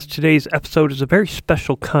Today's episode is a very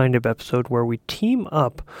special kind of episode where we team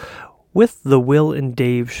up with the Will and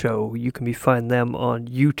Dave Show. You can find them on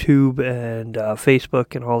YouTube and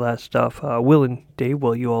Facebook and all that stuff. Will and Dave,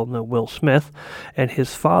 well, you all know Will Smith and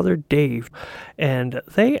his father Dave. And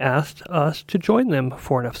they asked us to join them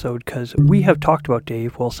for an episode because we have talked about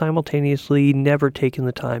Dave while simultaneously never taking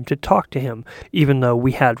the time to talk to him, even though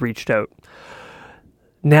we had reached out.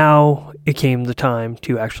 Now it came the time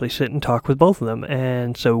to actually sit and talk with both of them.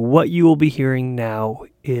 And so what you will be hearing now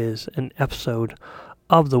is an episode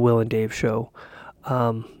of the Will and Dave Show.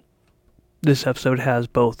 This episode has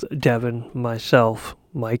both Devin, myself,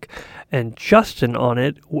 Mike, and Justin on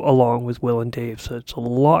it, along with Will and Dave. So it's a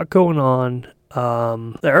lot going on.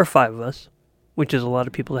 There are 5 of us, which is a lot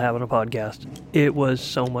of people to have on a podcast. It was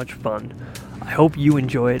so much fun. I hope you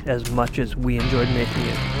enjoy it as much as we enjoyed making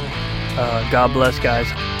it. God bless, guys.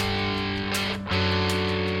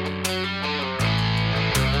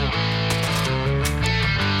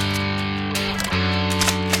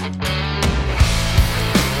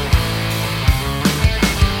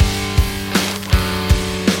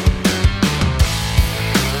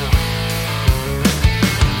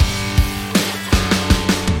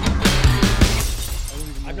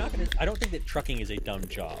 I don't think that trucking is a dumb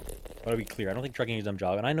job. I want to be clear. I don't think trucking is a dumb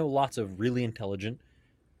job. And I know lots of really intelligent,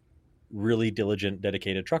 really diligent,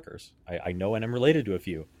 dedicated truckers. I know and I'm related to a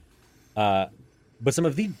few. But some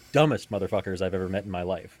of the dumbest motherfuckers I've ever met in my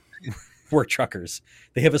life were truckers.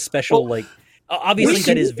 They have a special, obviously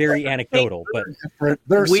that is very anecdotal, but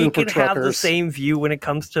we can have the same view when it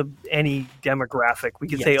comes to any demographic. We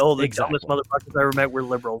can say, the dumbest motherfuckers I ever met were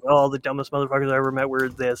liberals. Oh, the dumbest motherfuckers I ever met were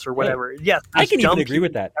this or whatever. Yeah. Yes, I can even agree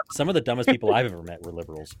with that. Some of the dumbest people I've ever met were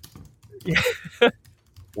liberals. Yeah.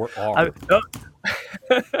 Or are.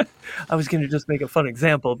 I was going to just make a fun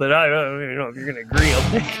example, but I don't even know if you're going to agree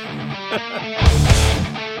on that.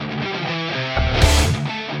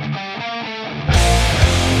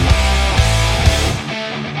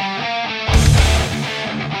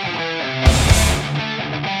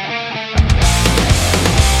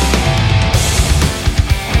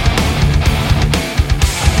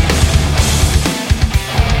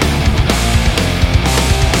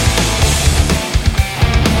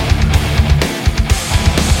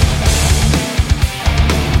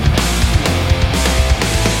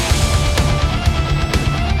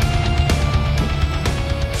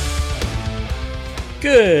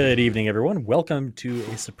 Good evening, everyone. Welcome to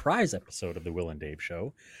a surprise episode of the Will and Dave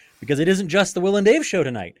Show, because it isn't just the Will and Dave Show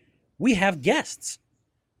tonight. We have guests.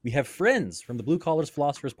 We have friends from the Blue Collars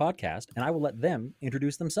Philosophers podcast, and I will let them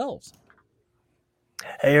introduce themselves.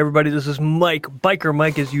 Hey, everybody, this is Mike, Biker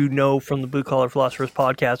Mike, as you know, from the Blue Collar Philosophers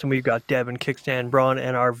podcast, and we've got Devin, Kickstand Braun,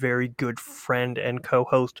 and our very good friend and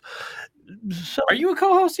co-host. So, are you a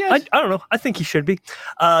co-host yet? I don't know. I think he should be.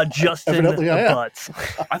 Justin Butts.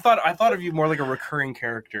 I thought of you more like a recurring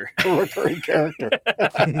character. A recurring character.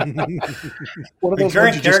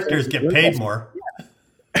 Recurring characters get paid more.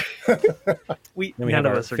 We have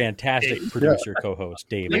our fantastic producer co-host,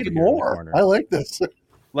 Dave. Paid more. I like this.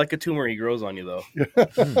 Like a tumor, he grows on you, though.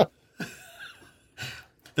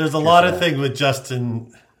 There's a lot of things with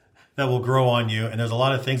Justin that will grow on you, and there's a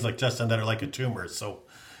lot of things like Justin that are like a tumor. So,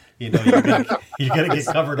 you're gonna get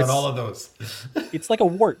covered on all of those. It's like a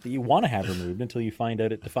wart that you want to have removed until you find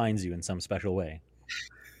out it defines you in some special way.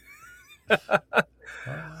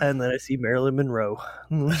 And then I see Marilyn Monroe.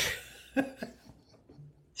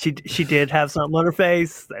 She did have something on her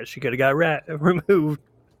face that she could have got removed.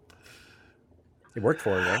 It worked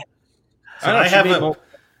for her, though. So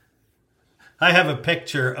I have a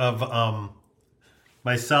picture of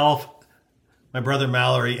myself, my brother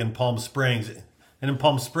Mallory in Palm Springs. And in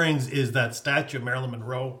Palm Springs is that statue of Marilyn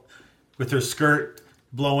Monroe with her skirt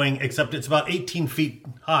blowing, except it's about 18 feet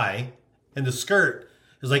high, and the skirt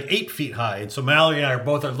is like 8 feet high. And so Mallory and I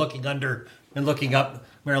are looking under and looking up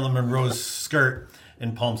Marilyn Monroe's skirt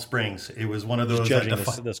in Palm Springs. It was one of those... Judging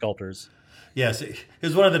the sculptors. Yes, it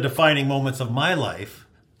was one of the defining moments of my life,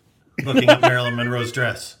 looking at Marilyn Monroe's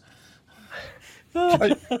dress. How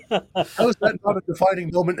is that not a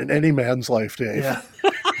defining moment in any man's life, Dave? Yeah.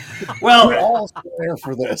 Well, we're all there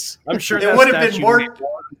for this. I'm sure it would have been more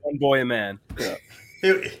one boy a man. Yeah.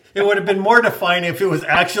 It would have been more defining if it was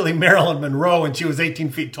actually Marilyn Monroe and she was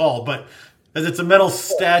 18 feet tall, but as it's a metal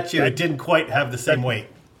statue, it didn't quite have the same weight.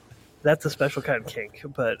 That's a special kind of kink,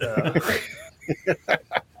 but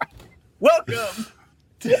welcome.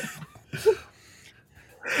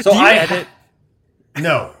 So edit?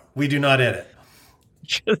 No, we do not edit.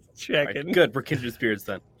 Just checking. Right, good, we're kindred spirits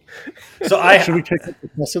then. So should we take a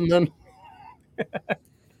lesson then?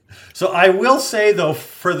 So I will say, though,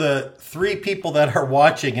 for the 3 people that are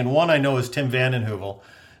watching, and one I know is Tim Vandenheuvel,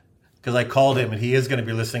 because I called him, and he is going to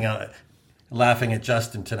be listening out, laughing at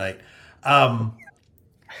Justin tonight. I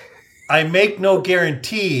make no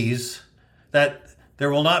guarantees that there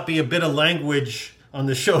will not be a bit of language on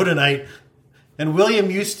the show tonight. And William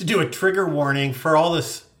used to do a trigger warning for all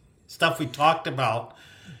this stuff we talked about.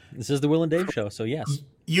 This is the Will and Dave show, so yes.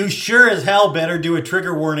 You sure as hell better do a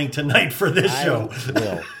trigger warning tonight for this show.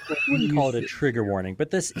 Will. I wouldn't call it a trigger warning, but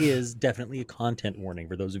this is definitely a content warning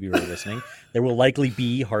for those of you who are listening. There will likely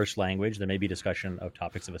be harsh language. There may be discussion of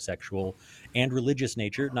topics of a sexual and religious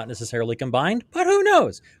nature, not necessarily combined, but who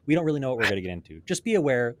knows? We don't really know what we're going to get into. Just be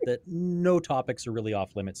aware that no topics are really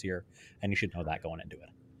off limits here, and you should know that going into it.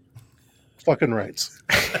 Fucking rights.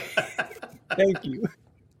 Thank you.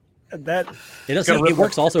 That it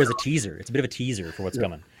works also as a teaser. It's a bit of a teaser for what's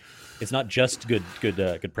coming. It's not just good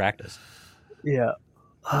practice. Yeah.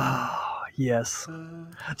 Yes.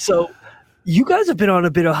 So you guys have been on a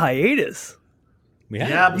bit of hiatus. We have.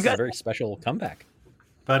 Yeah, This is a very special comeback.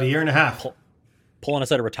 About a year and a half. Pulling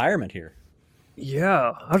us out of retirement here.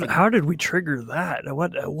 Yeah. How did we trigger that?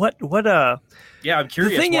 What Yeah, I'm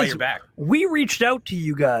curious thing why is, you're back. we reached out to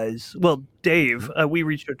you guys. Well, Dave, we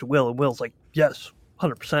reached out to Will, and Will's like, yes,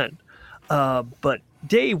 100%. But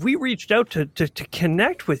Dave, we reached out to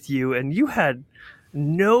connect with you, and you had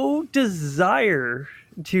no desire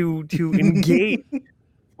to engage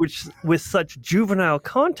with such juvenile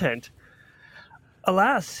content.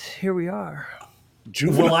 Alas, here we are.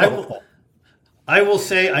 Juvenile. Well, I will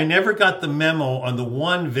say I never got the memo on the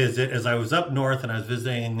one visit as I was up north and I was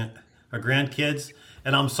visiting our grandkids.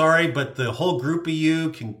 And I'm sorry, but the whole group of you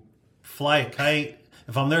can fly a kite.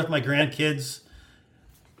 If I'm there with my grandkids,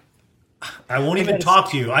 I won't even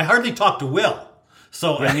talk to you. I hardly talk to Will.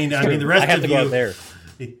 So I mean the rest I have of to you. go out there.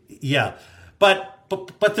 Yeah,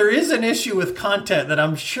 but there is an issue with content that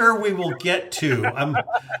I'm sure we will get to.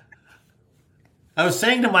 I was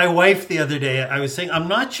saying to my wife the other day, I'm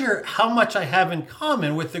not sure how much I have in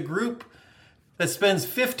common with the group that spends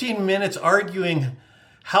 15 minutes arguing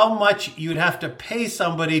how much you'd have to pay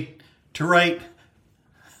somebody to write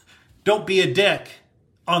 "Don't be a dick"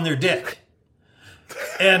 on their dick.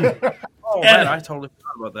 And Man, I totally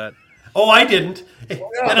forgot about that. oh, I didn't. Yeah,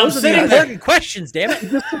 and I'm those are the sitting there. Important questions, damn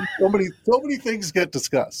it. so many things get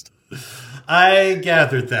discussed. I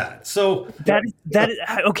gathered that. So That is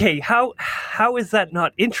okay. How is that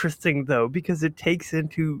not interesting though? Because it takes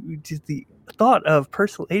into just the thought of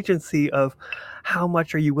personal agency of how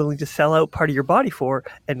much are you willing to sell out part of your body for,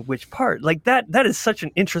 and which part. Like that is such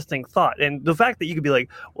an interesting thought. And the fact that you could be like,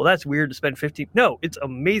 well, that's weird to spend 15. No, it's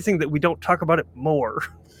amazing that we don't talk about it more.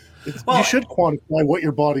 You should quantify what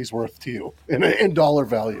your body's worth to you in dollar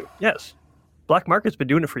value. Yes. Black market's been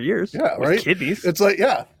doing it for years. Yeah, with right. Kidneys. It's like,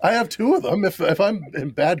 yeah, I have 2 of them. If I'm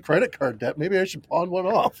in bad credit card debt, maybe I should pawn one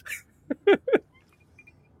off. are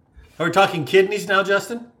we talking kidneys now,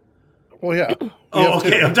 Justin? Well, yeah. Oh,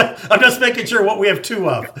 okay. I'm just making sure what we have 2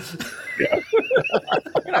 of.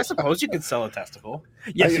 I suppose you could sell a testicle.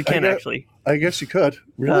 Yes, you can actually. I guess you could.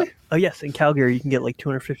 Really? Oh, yes. In Calgary, you can get like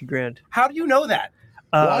 $250,000. How do you know that?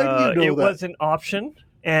 Why do you know it that? was an option,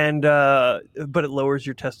 and but it lowers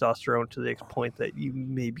your testosterone to the point that you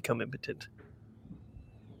may become impotent.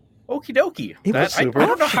 Okie dokie. It was I super.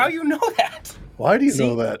 don't know how you know that. Why do you See,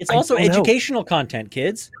 know that? it's also don't know. educational content,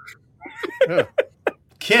 kids. Yeah.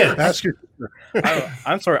 Kids. Ask your.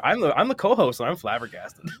 I'm sorry. I'm the co-host, and I'm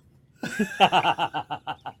flabbergasted.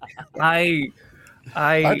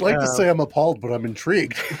 I'd like to say I'm appalled, but I'm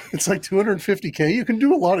intrigued. It's like $250K. You can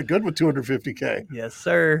do a lot of good with $250K. Yes,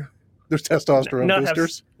 sir. There's testosterone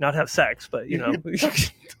boosters. Not have sex, but you know. I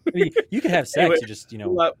mean, you can have sex. Anyway, You just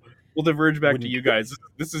We'll diverge back Wouldn't- to you guys.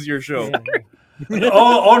 This is your show.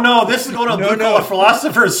 Oh no, this is going on Blue Collar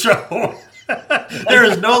Philosophers show. There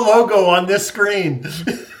is no logo on this screen.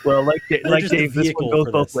 Well, like just Dave, the this one vehicle goes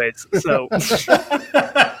for both this. ways. So,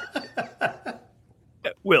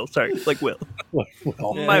 Will.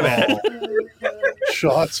 Well, My bad.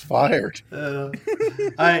 shots fired.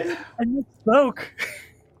 I Smoke.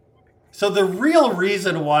 So the real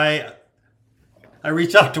reason why I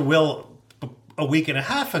reached out to Will a week and a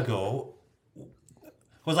half ago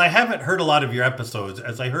was I haven't heard a lot of your episodes,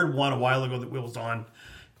 as I heard one a while ago that Will was on.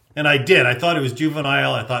 And I did. I thought it was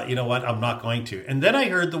juvenile. I thought, you know what, I'm not going to. And then I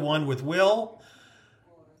heard the one with Will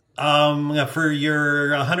for your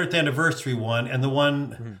 100th anniversary one, and the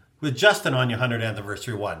one with Justin on your 100th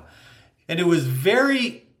anniversary one. And it was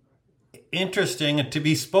very interesting to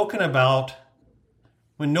be spoken about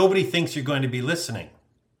when nobody thinks you're going to be listening.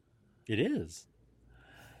 It is.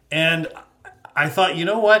 And I thought, you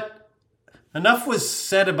know what? enough was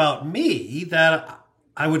said about me that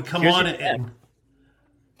I would come on and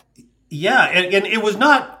yeah, and it was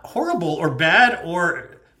not horrible or bad,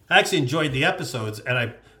 or I actually enjoyed the episodes, and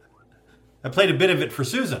I played a bit of it for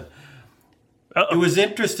Susan. It was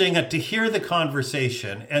interesting to hear the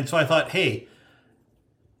conversation, and so I thought, hey,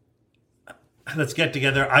 let's get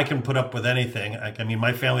together. I can put up with anything. I mean,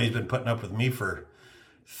 my family's been putting up with me for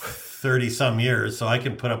 30 some years, so I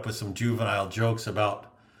can put up with some juvenile jokes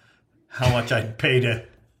about how much I'd pay to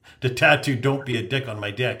tattoo "Don't be a dick" on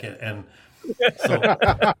my dick, and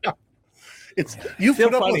so you've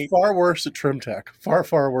put up with far worse at Trim Tech,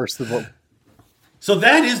 far worse than what. So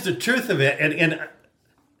that is the truth of it, and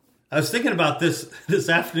I was thinking about this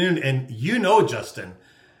afternoon, and Justin,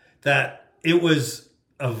 that it was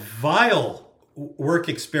a vile work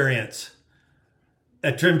experience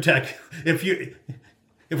at Trim Tech. If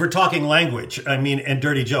we're talking language, I mean, and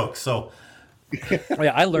dirty jokes. So,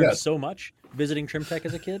 I learned so much visiting Trim Tech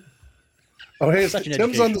as a kid. Oh, hey,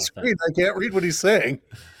 Tim's on the screen. I can't read what he's saying.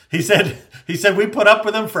 He said we put up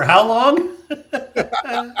with him for how long?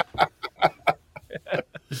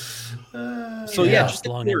 So just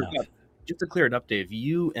to clear it up, Dave,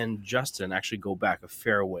 you and Justin actually go back a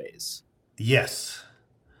fair ways. Yes.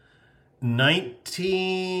 It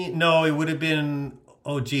would have been,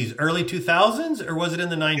 early 2000s, or was it in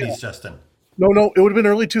the 90s, Justin? No, it would have been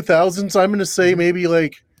early 2000s. I'm going to say maybe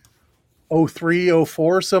like 03,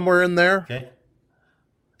 04, somewhere in there. Okay.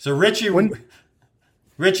 So Richie's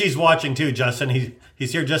watching too, Justin.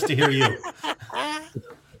 He's here just to hear you.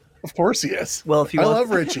 Of course he is. Well, I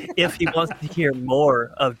love Richie. If he wants to hear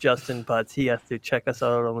more of Justin Butts, he has to check us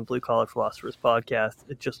out on the Blue Collar Philosophers podcast.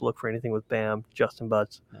 Just look for anything with Bam, Justin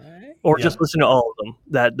Butts, or just listen to all of them.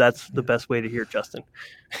 That's the best way to hear Justin.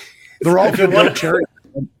 They're all good like cherry.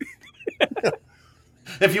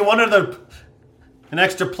 If you wanted an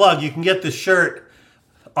extra plug, you can get the shirt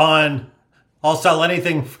on I'll sell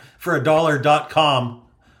anything for $1.com.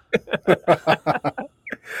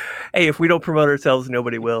 Hey, if we don't promote ourselves,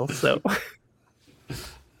 nobody will. So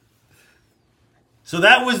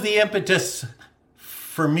that was the impetus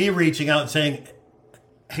for me reaching out and saying,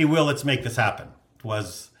 hey, Will, let's make this happen. It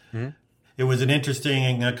was an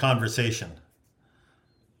interesting conversation.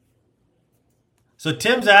 So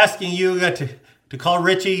Tim's asking you to call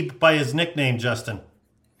Richie by his nickname, Justin.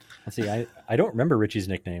 Let's see. I don't remember Richie's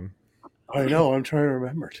nickname. I know. I'm trying to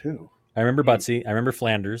remember, too. I remember Butsy. I remember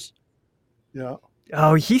Flanders. Yeah.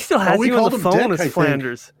 Oh, he still has you on the phone as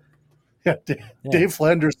Flanders. Yeah, Dave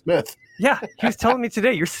Flanders Smith. Yeah, he was telling me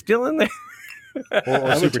today. You're still in there.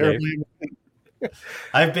 or Super Dave.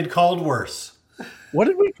 I've been called worse. What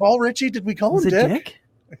did we call Richie? Did we call him Dick?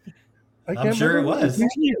 I'm sure it was.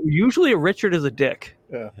 Usually a Richard is a dick.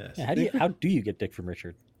 Yeah. Yeah, how do you get Dick from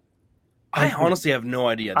Richard? I honestly have no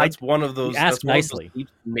idea. That's one of those. Ask nicely.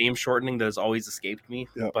 Name shortening that has always escaped me,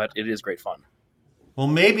 but it is great fun. Well,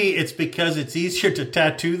 maybe it's because it's easier to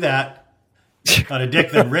tattoo that on a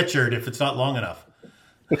dick than Richard if it's not long enough.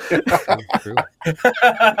 True.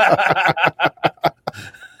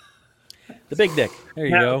 The big dick. There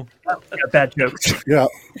you go. Bad jokes. Yeah.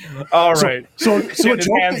 All right. So a joke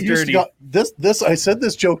that used to got this. I said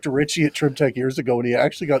this joke to Richie at Trim Tech years ago, and he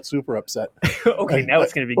actually got super upset. Okay, now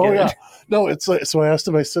it's going to be good. Oh yeah. No, it's like, so I asked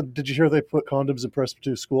him. I said, "Did you hear they put condoms in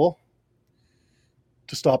Presbyterian school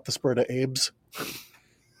to stop the spread of AIDS?"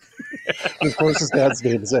 And of course, his dad's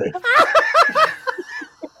name is Abe.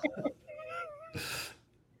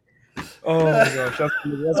 Oh my gosh, that's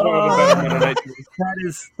one of the better Mennonite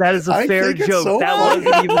jokes. That is a fair joke. So that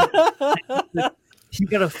wasn't even. He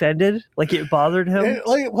got offended, like it bothered him.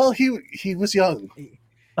 He was young.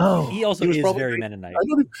 Oh, he also is very Mennonite.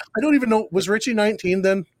 I don't even know. Was Richie 19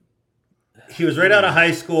 then? He was right out of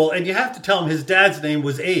high school, and you have to tell him his dad's name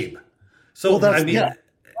was Abe. So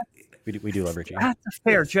we do love Richie. That's a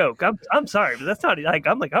fair joke. I'm sorry, but that's not like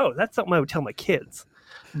I'm like, oh, that's something I would tell my kids,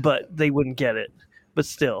 but they wouldn't get it. But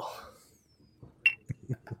still,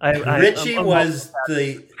 Richie was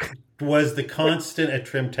the constant at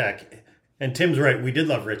Trim Tech, and Tim's right. We did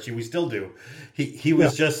love Richie. We still do. He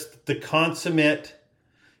was just the consummate.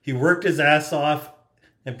 He worked his ass off,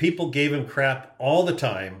 and people gave him crap all the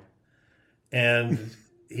time, and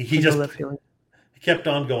he kept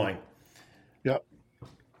on going. Yep.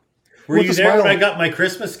 Were you there when I got my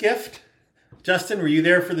Christmas gift, Justin? Were you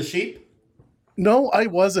there for the sheep? No, I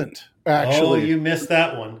wasn't. Actually, oh, you missed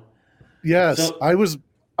that one. Yes, so, I was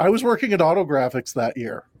working at Autographics that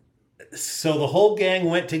year. So the whole gang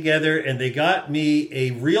went together and they got me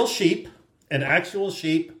a real sheep, an actual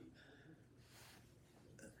sheep,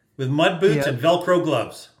 with mud boots and Velcro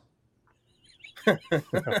gloves.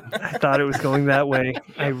 I thought it was going that way.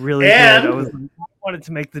 I really did. I wanted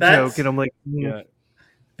to make the joke, and I'm like, yeah.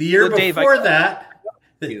 The year Dave, before that.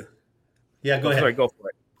 Yeah, go ahead. Sorry, go for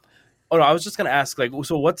it. Oh no, I was just gonna ask, like,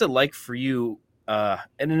 so what's it like for you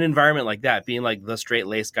in an environment like that, being like the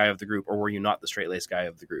straight-laced guy of the group, or were you not the straight-laced guy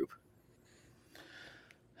of the group?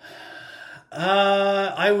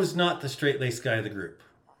 I was not the straight-laced guy of the group.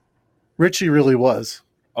 Richie really was.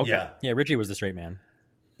 Okay. Yeah, Richie was the straight man.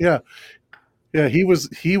 Yeah, he was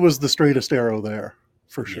the straightest arrow there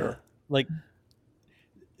for sure. Yeah. Like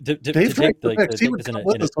Dave tried to fix. He would come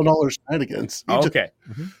with us on all our shenanigans. Okay.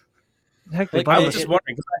 Heck, I was just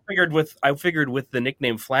wondering, because I figured with the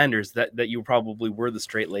nickname Flanders that you probably were the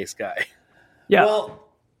straight-laced guy. Yeah. Well,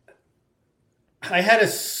 I had a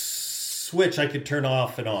switch I could turn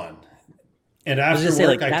off and on, and after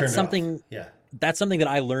work I turned it off. Yeah, that's something that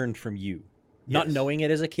I learned from you, not Yes. knowing it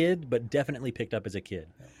as a kid, but definitely picked up as a kid.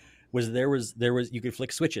 There was you could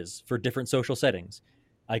flick switches for different social settings.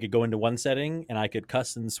 I could go into one setting and I could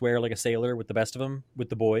cuss and swear like a sailor with the best of them, with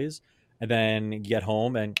the boys, and then you get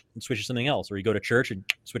home and switch to something else, or you go to church and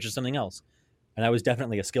switch to something else. And that was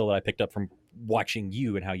definitely a skill that I picked up from watching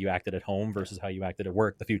you and how you acted at home versus how you acted at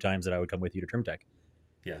work the few times that I would come with you to Trim Tech.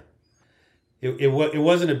 Yeah. It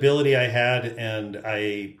was an ability I had, and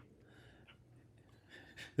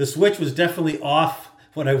the switch was definitely off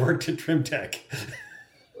when I worked at Trim Tech.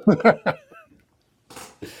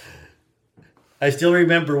 I still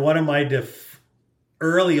remember one of my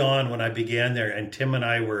early on when I began there, and Tim and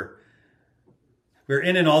I were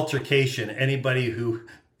in an altercation. Anybody who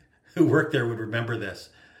worked there would remember this.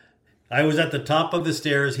 I was at the top of the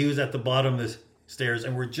stairs, he was at the bottom of the stairs,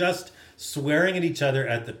 and we're just swearing at each other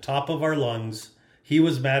at the top of our lungs. He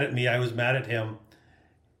was mad at me, I was mad at him.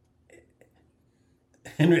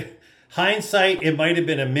 In hindsight, it might have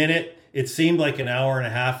been a minute. It seemed like an hour and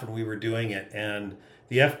a half when we were doing it, and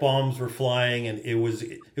the F-bombs were flying, and it was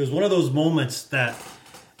one of those moments that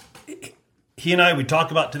he and I would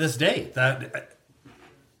talk about to this day. That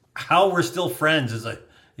how we're still friends is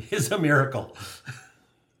a miracle.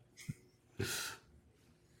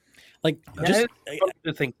 Like, It's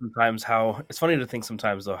funny to think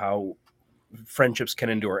sometimes though how friendships can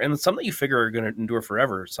endure, and some that you figure are going to endure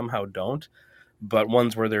forever somehow don't. But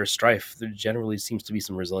ones where there's strife, there generally seems to be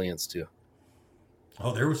some resilience too.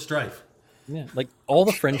 Oh, there was strife. Yeah, like all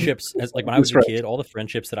the friendships, when I was a kid, all the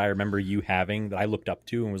friendships that I remember you having that I looked up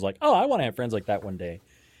to and was like, oh, I want to have friends like that one day,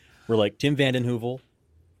 were like Tim Vanden Heuvel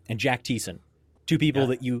and Jack Thiessen, two people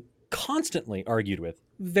that you constantly argued with,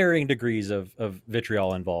 varying degrees of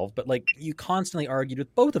vitriol involved, but like you constantly argued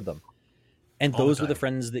with both of them. And those were the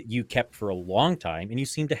friends that you kept for a long time, and you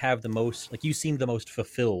seemed to have the most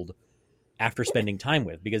fulfilled after spending time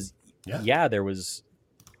with, because there was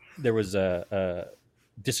a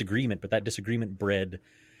disagreement, but that disagreement bred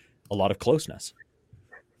a lot of closeness.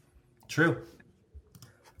 True.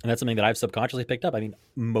 And that's something that I've subconsciously picked up. I mean,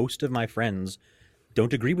 most of my friends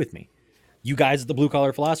don't agree with me. You guys at the Blue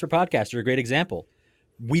Collar Philosopher podcast are a great example.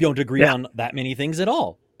 We don't agree on that many things at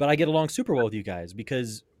all, but I get along super well with you guys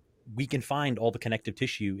because we can find all the connective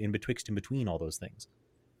tissue in between all those things.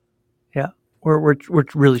 Yeah. We're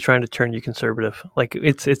really trying to turn you conservative. Like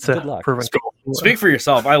it's a proven goal. Speak for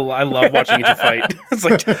yourself. I love watching you fight. It's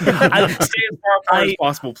like stay as far apart as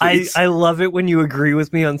possible, please. I love it when you agree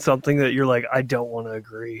with me on something that you're like, I don't want to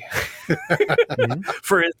agree.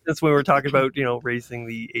 For instance, when we were talking about raising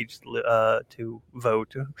the age to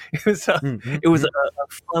vote, it was a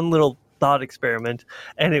fun little thought experiment,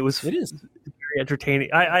 and it is very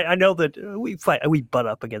entertaining. I know that we butt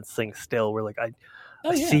up against things still. We're like,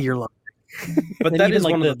 I see your line. But that is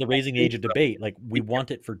like the raising the age of debate. Like we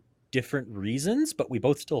want it for different reasons, but we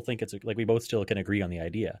both still think we both still can agree on the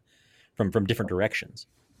idea from different directions.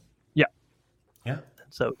 Yeah. Yeah.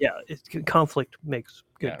 So conflict makes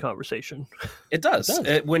good conversation. It does.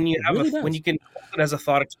 When you when you can hold it as a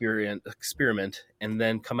thought experiment and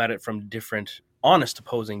then come at it from different honest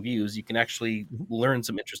opposing views, you can actually learn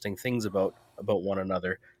some interesting things about one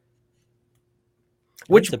another.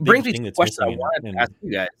 Which brings me to the question I wanted to ask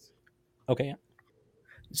you guys. Okay. Yeah.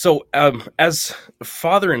 So, as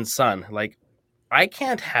father and son, like I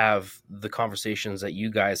can't have the conversations that you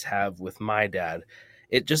guys have with my dad.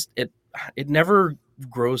 It never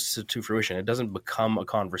grows to fruition. It doesn't become a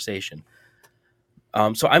conversation.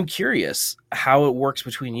 So I'm curious how it works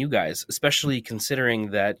between you guys, especially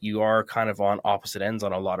considering that you are kind of on opposite ends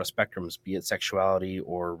on a lot of spectrums, be it sexuality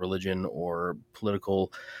or religion or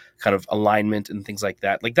political kind of alignment and things like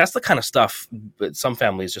that. Like that's the kind of stuff that some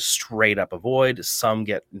families just straight up avoid. Some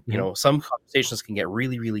get, some conversations can get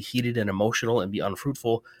really, really heated and emotional and be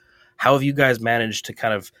unfruitful. How have you guys managed to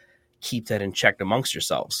kind of keep that in check amongst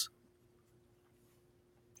yourselves.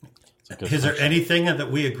 Is there anything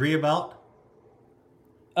that we agree about?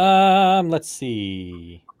 Let's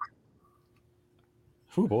see.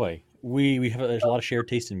 Oh boy, there's a lot of shared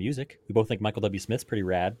taste in music. We both think Michael W. Smith's pretty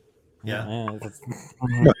rad. Yeah.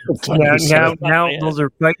 Now those are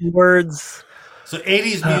fighting words. So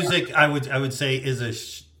 80s music, I would say, is a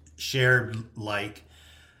shared like.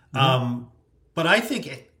 But I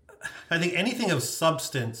think anything of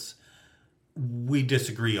substance we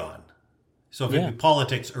disagree on. So if it be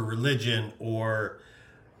politics or religion, or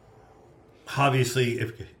obviously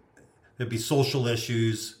if it be social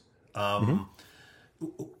issues,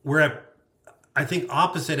 we're at, I think,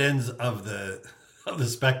 opposite ends of the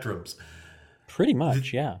spectrums. Pretty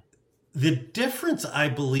much, yeah. The difference, I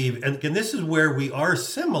believe, and this is where we are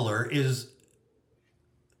similar, is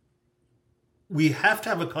we have to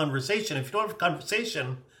have a conversation. If you don't have a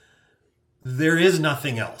conversation, there is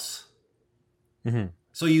nothing else. Mm-hmm.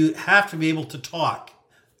 So you have to be able to talk,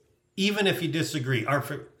 even if you disagree.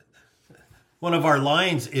 One of our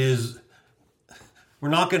lines is, we're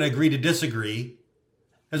not going to agree to disagree,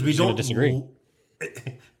 as we don't disagree.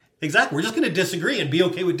 Exactly. We're just going to disagree and be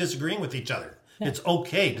okay with disagreeing with each other. Yeah. It's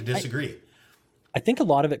okay to disagree. I think a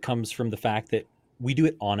lot of it comes from the fact that we do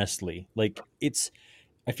it honestly. Like,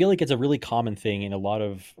 I feel like it's a really common thing in a lot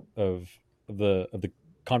of the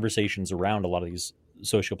conversations around a lot of these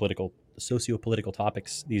socio-political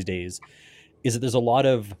topics these days, is that there's a lot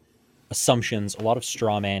of assumptions, a lot of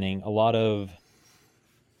straw manning, a lot of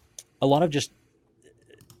just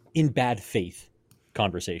in bad faith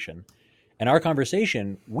conversation. And our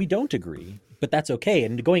conversation, we don't agree, but that's okay.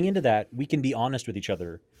 And going into that, we can be honest with each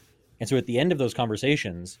other. And so at the end of those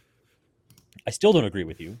conversations, I still don't agree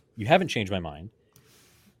with you. You haven't changed my mind,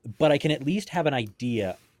 but I can at least have an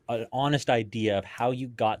idea, an honest idea of how you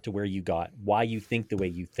got to where you got, why you think the way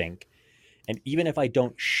you think. And even if I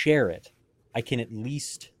don't share it, I can at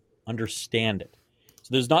least understand it. So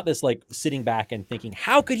there's not this like sitting back and thinking,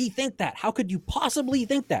 how could he think that? How could you possibly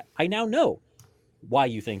think that? I now know why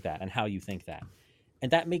you think that and how you think that.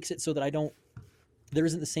 And that makes it so that there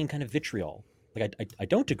isn't the same kind of vitriol. Like I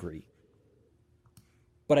don't agree,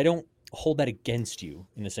 but I don't hold that against you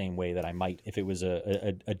in the same way that I might if it was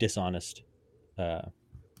a dishonest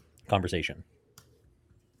conversation.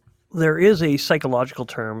 There is a psychological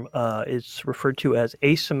term. It's referred to as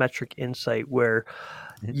asymmetric insight, where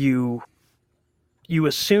you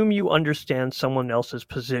assume you understand someone else's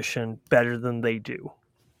position better than they do.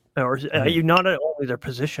 Or you not only their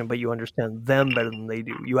position, but you understand them better than they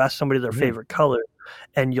do. You ask somebody their favorite color,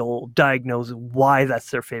 and you'll diagnose why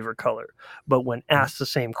that's their favorite color. But when asked the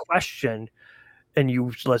same question,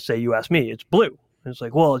 and let's say you ask me, it's blue. And it's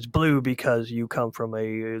like, well, it's blue because you come from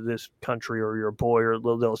this country, or you're a boy, or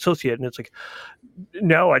they'll associate. And it's like,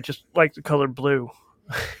 no, I just like the color blue.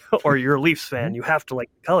 Or you're a Leafs fan, you have to like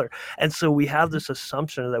the color. And so we have this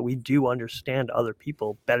assumption that we do understand other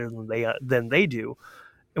people better than they do.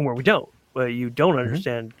 And where we don't, where you don't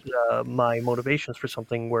understand my motivations for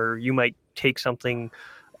something, where you might take something,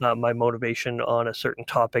 my motivation on a certain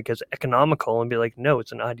topic as economical, and be like, no,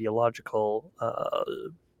 it's an ideological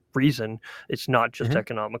reason. It's not just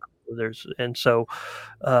economical. That's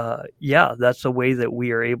the way that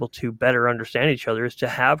we are able to better understand each other, is to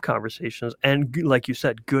have conversations, and like you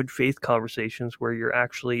said, good faith conversations where you're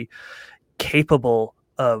actually capable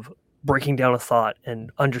of breaking down a thought and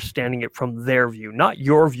understanding it from their view, not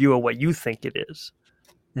your view of what you think it is,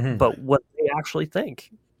 but what they actually think,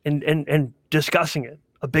 and discussing it.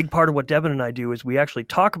 A big part of what Devin and I do is we actually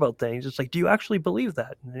talk about things. It's like, do you actually believe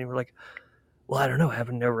that? And then we're like, well, I don't know. I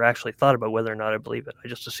haven't never actually thought about whether or not I believe it. I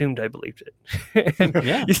just assumed I believed it.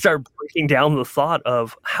 And you start breaking down the thought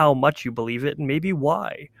of how much you believe it, and maybe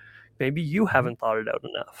why. Maybe you haven't thought it out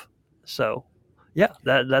enough. So yeah,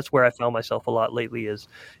 that's where I found myself a lot lately, is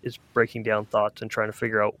breaking down thoughts and trying to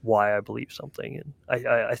figure out why I believe something. And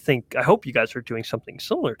I hope you guys are doing something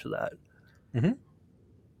similar to that. I mean,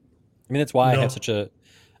 that's why I have such a.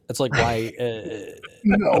 That's like why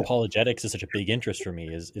apologetics is such a big interest for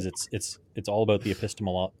me. Is it's all about the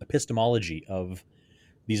epistemology of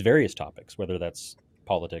these various topics, whether that's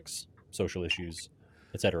politics, social issues,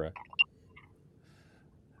 etc.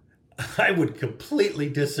 I would completely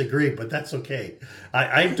disagree, but that's okay.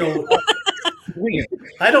 I don't.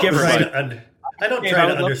 I don't try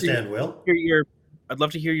to understand. Will, I'd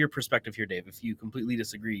love to hear your perspective here, Dave. If you completely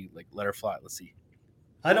disagree, like, let her fly. Let's see.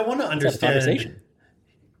 I don't want to understand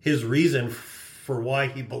his reason for why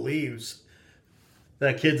he believes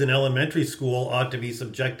that kids in elementary school ought to be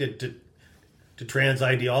subjected to trans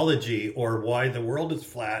ideology, or why the world is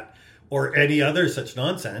flat, or any other such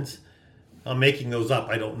nonsense. I'm making those up.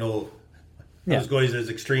 I don't know. I was going as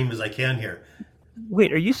extreme as I can here.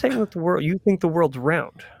 Wait, are you saying that you think the world's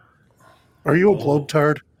round? Are you a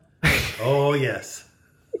globetard? Oh, yes.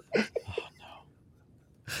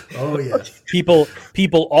 Oh, yes.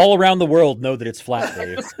 People all around the world know that it's flat,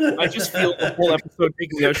 Dave. I just feel the whole episode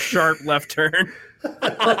taking a sharp left turn.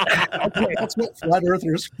 Okay, that's what flat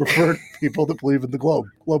earthers prefer people that believe in the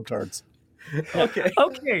globetards.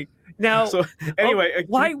 Okay. Now, So anyway,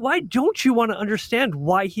 why don't you want to understand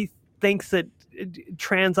why he thinks that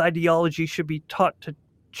trans ideology should be taught to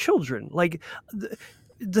children? Like,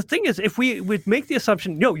 the thing is, if we would make the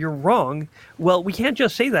assumption, no, you're wrong, well, we can't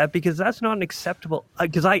just say that because that's not an acceptable.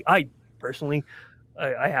 Because I personally,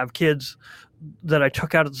 I have kids that I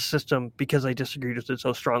took out of the system because I disagreed with it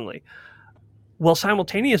so strongly. Well,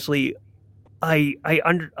 simultaneously,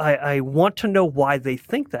 I want to know why they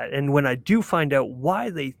think that, and when I do find out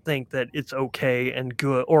why they think that it's okay and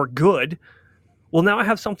good, well, now I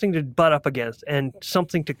have something to butt up against and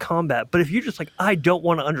something to combat. But if you're just like, I don't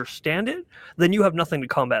want to understand it, then you have nothing to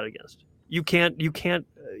combat against. You can't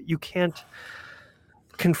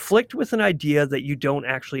conflict with an idea that you don't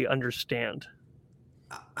actually understand.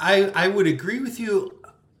 I would agree with you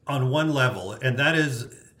on one level, and that is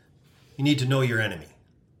you need to know your enemy.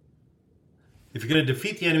 If you're going to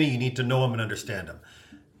defeat the enemy, you need to know him and understand him.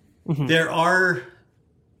 Mm-hmm. There are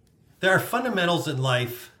fundamentals in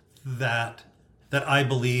life that I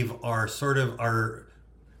believe are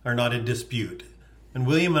not in dispute. And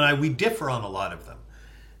William and we differ on a lot of them.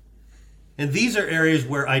 And these are areas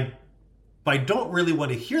where I don't really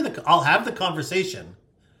want to hear I'll have the conversation,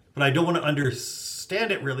 but I don't want to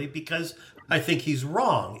understand it really because I think he's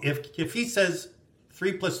wrong. If he says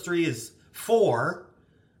 3 + 3 is 4,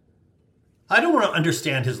 I don't want to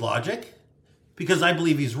understand his logic because I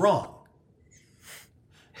believe he's wrong.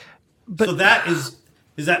 But so that is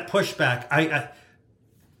that pushback.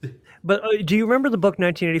 But do you remember the book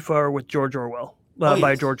 1984 with George Orwell?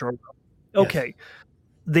 By George Orwell. Okay. Yes.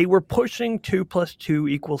 They were pushing 2 +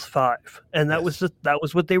 2 = 5. And that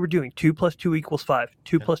was what they were doing. 2 + 2 = 5.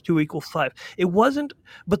 2 + 2 = 5. It wasn't,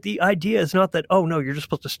 but the idea is not that, oh no, you're just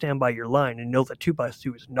supposed to stand by your line and know that 2 +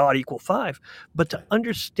 2 is not equal 5, but to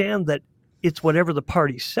understand that it's whatever the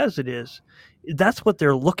party says it is. That's what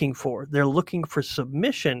they're looking for. They're looking for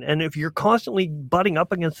submission. And if you're constantly butting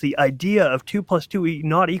up against the idea of 2 + 2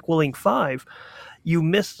 not equaling 5, you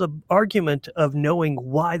miss the argument of knowing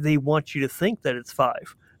why they want you to think that it's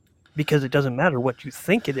 5. Because it doesn't matter what you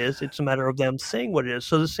think it is. It's a matter of them saying what it is.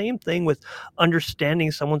 So the same thing with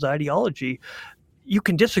understanding someone's ideology. You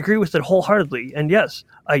can disagree with it wholeheartedly. And yes,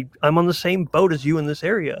 I'm on the same boat as you in this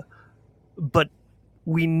area. But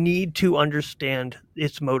we need to understand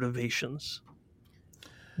its motivations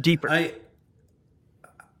deeper.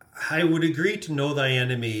 I would agree to know thy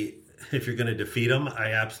enemy if you're going to defeat him.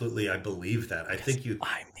 I believe that. I think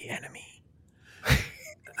I'm the enemy.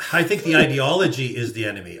 I think the ideology is the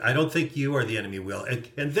enemy. I don't think you are the enemy, Will.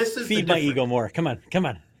 And this is feed my ego more. Come on.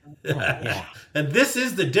 Yeah. And this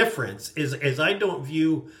is the difference. Is I don't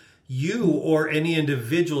view you or any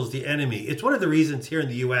individual as the enemy. It's one of the reasons here in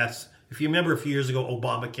the U.S. If you remember a few years ago,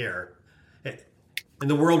 Obamacare, and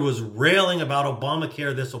the world was railing about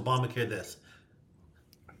Obamacare this, Obamacare this.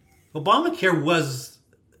 Obamacare was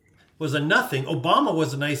a nothing. Obama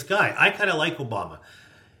was a nice guy. I kind of like Obama.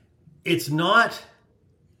 It's not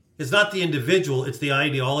the individual, it's the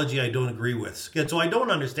ideology I don't agree with. And so I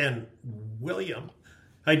don't understand William.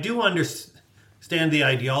 I do understand the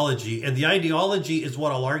ideology, and the ideology is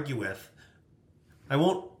what I'll argue with. I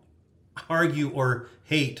won't argue or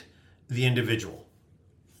hate the individual.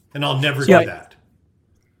 And I'll never do that.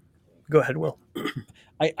 Go ahead, Will.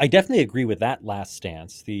 I definitely agree with that last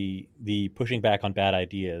stance, the pushing back on bad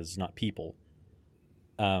ideas, not people.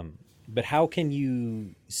 But how can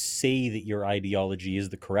you say that your ideology is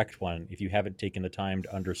the correct one if you haven't taken the time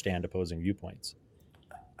to understand opposing viewpoints?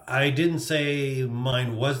 I didn't say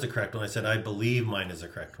mine was the correct one. I said I believe mine is the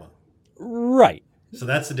correct one. Right. So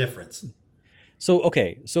that's the difference. So,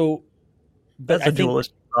 okay. So that's a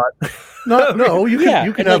dualist thought. No, you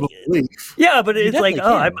can have a belief. Yeah, but it's like,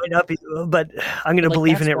 I might not be, but I'm going to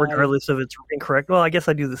believe in it regardless of it's incorrect. Well, I guess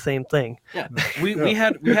I do the same thing. Yeah, we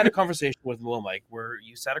had a conversation with Will Mike where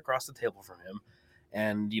you sat across the table from him,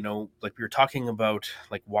 and like we were talking about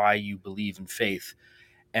like why you believe in faith,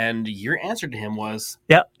 and your answer to him was,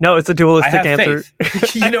 yeah, no, it's a dualistic answer.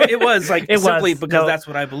 It was like simply because that's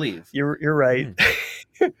what I believe. You're right.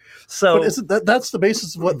 So, but isn't that's the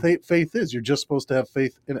basis of what faith is? You're just supposed to have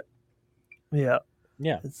faith in it. Yeah.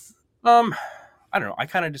 I don't know. I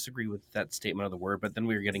kind of disagree with that statement of the word, but then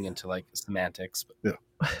we were getting into like semantics. But.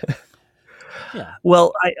 Yeah. Yeah.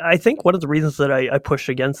 Well, I think one of the reasons that I push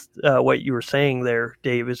against what you were saying there,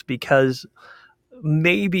 Dave, is because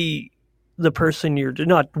maybe the person you're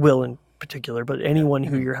not Will in particular, but anyone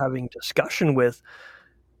who you're having discussion with,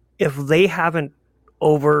 if they haven't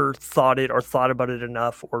overthought it or thought about it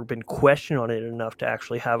enough or been questioned on it enough to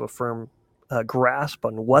actually have a firm grasp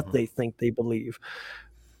on what they think they believe,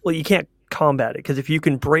 well, you can't combat it, because if you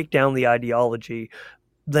can break down the ideology,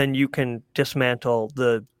 then you can dismantle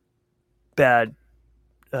the bad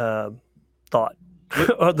thought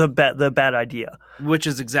or the bad idea. Which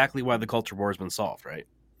is exactly why the culture war has been solved, right?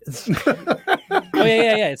 Oh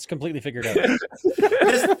yeah. It's completely figured out.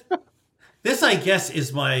 This I guess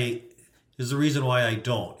is the reason why I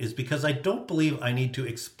don't, is because I don't believe I need to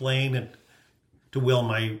explain to Will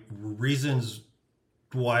my reasons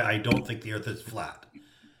why I don't think the earth is flat.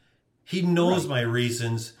 He knows my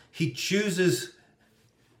reasons. He chooses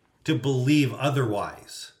to believe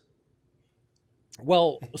otherwise.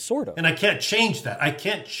 Well, sort of. And I can't change that. I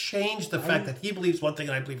can't change the fact that he believes one thing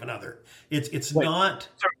and I believe another. It's not.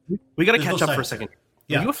 Sorry, we got to catch up for a science second. there.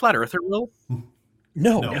 Yeah. Are you a flat earther, Will?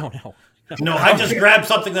 No. No, I just grabbed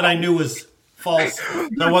something that I knew was false. So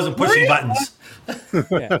I wasn't pushing buttons.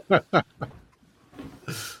 Yeah.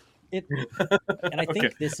 And I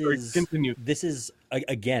think this is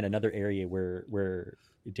again another area where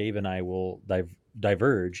Dave and I will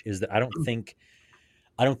diverge, is that I don't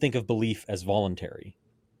think of belief as voluntary.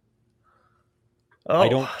 I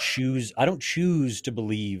don't choose to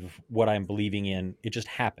believe what I'm believing in. It just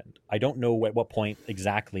happened. I don't know at what point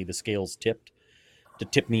exactly the scales tipped to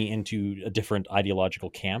tip me into a different ideological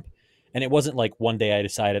camp. And it wasn't like one day I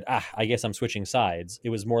decided, I guess I'm switching sides. It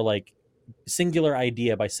was more like singular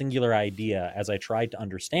idea by singular idea as I tried to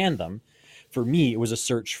understand them. For me, it was a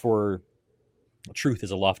search for, truth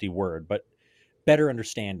is a lofty word, but better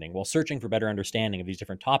understanding, while searching for better understanding of these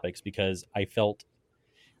different topics, because I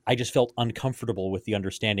just felt uncomfortable with the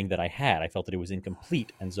understanding that I had. I felt that it was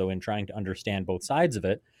incomplete. And so in trying to understand both sides of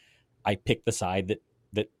it, I picked the side that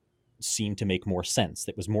seemed to make more sense,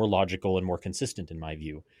 that was more logical and more consistent in my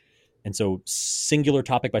view. And so singular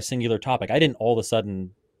topic by singular topic, I didn't all of a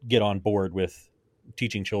sudden get on board with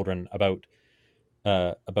teaching children about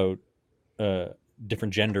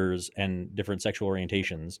different genders and different sexual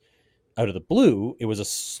orientations out of the blue. It was a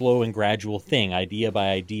slow and gradual thing, idea by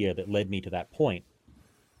idea, that led me to that point.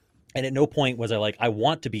 And at no point was I like, I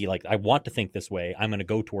want to think this way, I'm going to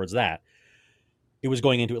go towards that. It was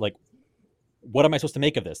going into it like, what am I supposed to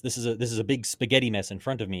make of this? This is a big spaghetti mess in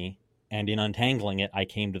front of me. And in untangling it, I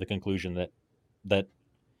came to the conclusion that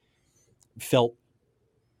felt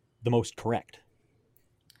the most correct,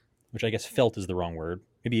 which I guess felt is the wrong word.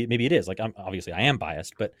 Maybe it is. Like, I am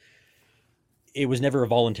biased, but it was never a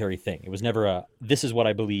voluntary thing. It was never this is what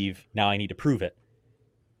I believe, now I need to prove it.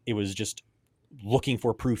 It was just looking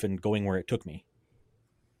for proof and going where it took me.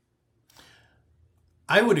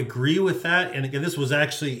 I would agree with that. And again, this was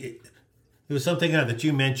actually, it was something that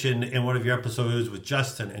you mentioned in one of your episodes with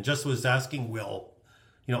Justin. And Justin was asking Will,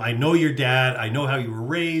 I know your dad. I know how you were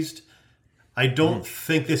raised. I don't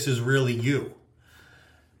think this is really you.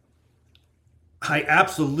 I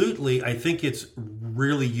think it's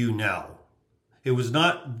really you now. It was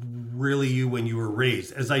not really you when you were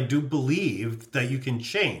raised, as I do believe that you can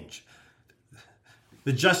change.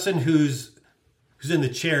 The Justin who's in the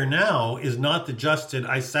chair now is not the Justin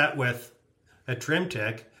I sat with at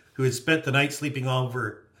Trimtech, who had spent the night sleeping off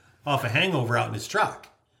a hangover out in his truck.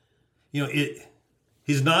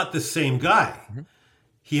 He's not the same guy. Mm-hmm.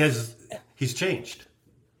 He's changed.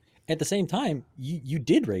 At the same time, you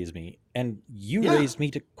did raise me, and you raised me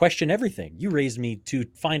to question everything. You raised me to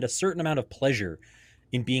find a certain amount of pleasure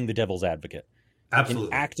in being the devil's advocate. Absolutely.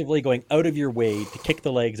 In actively going out of your way to kick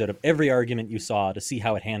the legs out of every argument you saw to see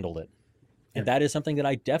how it handled it. And that is something that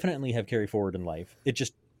I definitely have carried forward in life. It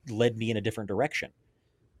just led me in a different direction.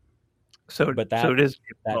 So it is Dave's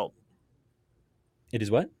fault. It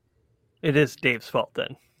is what? It is Dave's fault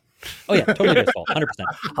then. Oh yeah, totally Dave's fault, 100%.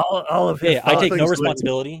 All of his I take no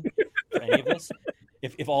responsibility for any of this.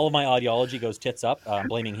 If all of my ideology goes tits up, I'm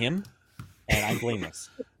blaming him, and I'm blameless.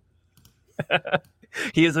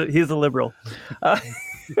 He is a liberal.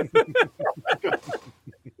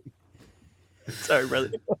 Sorry,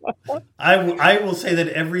 brother. I will say that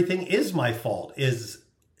everything is my fault. It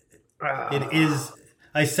is.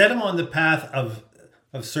 I set him on the path of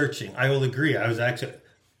searching. I will agree. I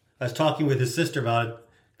was talking with his sister about it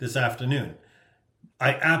this afternoon.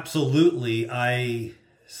 I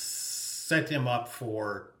set him up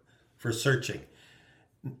for searching.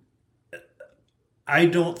 I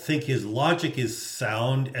don't think his logic is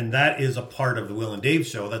sound, and that is a part of the Will and Dave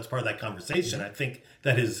show. That's part of that conversation. I think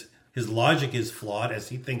that his his logic is flawed, as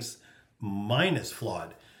he thinks mine is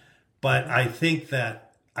flawed. But I think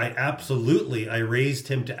that I raised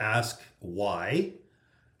him to ask why,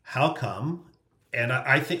 how come, and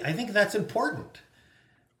I think that's important.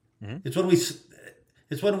 Mm-hmm.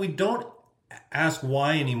 It's when we don't ask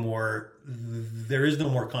why anymore. There is no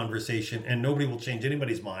more conversation, and nobody will change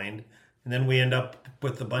anybody's mind. And then we end up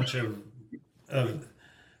with a bunch of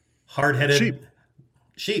hard-headed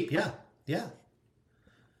sheep. Yeah.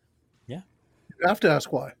 You have to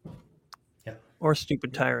ask why. Yeah. Or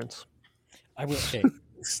stupid tyrants. I will say,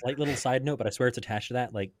 slight little side note, but I swear it's attached to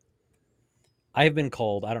that. Like, I've been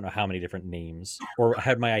called I don't know how many different names, or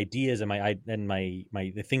had my ideas and my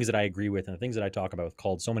the things that I agree with and the things that I talk about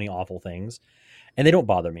called so many awful things, and they don't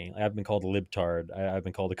bother me. I've been called a libtard. I've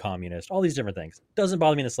been called a communist. All these different things doesn't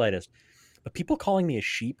bother me in the slightest. But people calling me a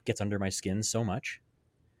sheep gets under my skin so much.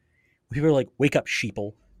 People are like, "Wake up,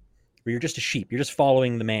 sheeple," or "You're just a sheep. You're just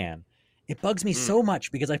following the man." It bugs me so much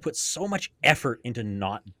because I put so much effort into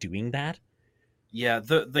not doing that. Yeah,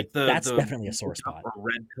 That's definitely a sore spot.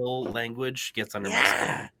 Red pill language gets under my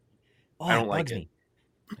Yeah. skin. Oh, I don't it like bugs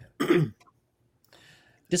it. me.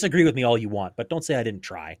 Disagree with me all you want, but don't say I didn't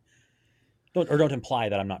try. Don't imply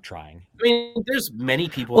that I'm not trying. I mean, there's many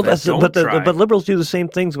people Well, that don't try. but liberals do the same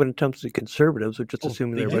things when it comes to conservatives, which just Oh,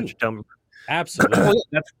 assuming they they're a bunch do. of dumb. Absolutely.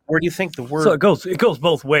 Where do you think the word? So it goes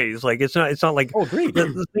both ways. Like it's not like Oh, agreed. the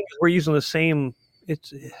thing is we're using the same. It's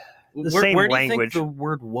the same where do you language. think the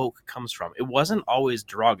word woke comes from? It wasn't always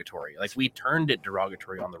derogatory. Like, we turned it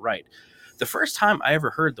derogatory on the right. The first time I ever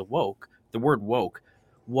heard the word woke,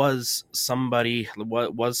 was somebody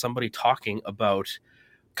talking about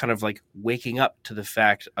kind of like waking up to the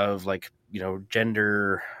fact of, like, you know,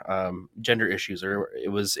 gender issues, or it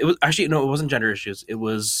was actually, no, it wasn't gender issues. It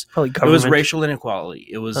was racial inequality.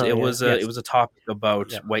 It was a topic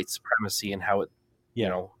about white supremacy and how it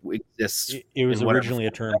exists. It was in originally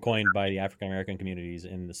a term coined by the African American communities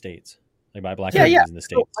in the States, like by Black communities in the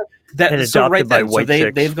States.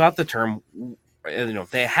 They've got the term.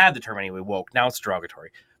 They had the term anyway. Woke. Now it's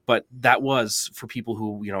derogatory. But that was for people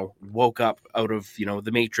who, woke up out of,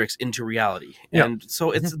 the matrix into reality. Yeah. And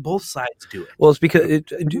so it's both sides do it. Well, it's because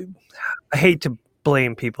I hate to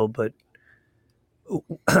blame people, but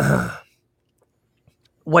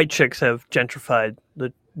white chicks have gentrified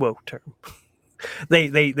the woke term.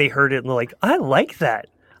 They heard it and they're like, I like that.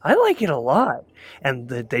 I like it a lot. And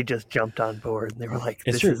they just jumped on board and they were like,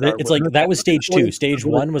 it's true. It's like that was stage 2. Stage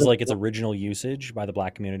 1 was like its original usage by the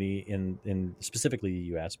Black community in specifically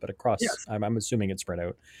the US, but across, I'm assuming it spread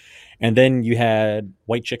out. And then you had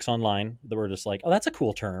white chicks online that were just like, oh, that's a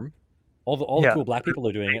cool term. All the cool Black people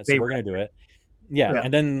are doing it, so we're going to do it. Yeah.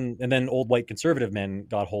 And then old white conservative men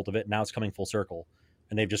got hold of it. Now it's coming full circle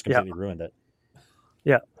and they've just completely ruined it.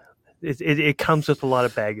 Yeah. It comes with a lot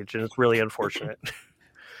of baggage and it's really unfortunate.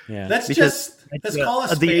 Yeah, let's call a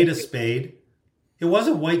spade a spade. It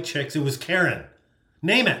wasn't white chicks; it was Karen.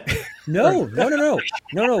 Name it. No.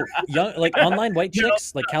 Young, like online white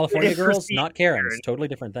chicks, like California girls, not Karens. Totally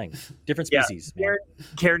different things, different species. Yeah.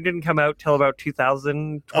 Karen didn't come out till about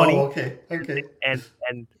 2020. Oh, okay.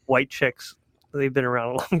 And white chicks, they've been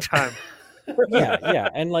around a long time. yeah,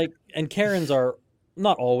 and Karens are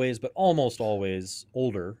not always, but almost always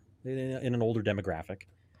older in an older demographic.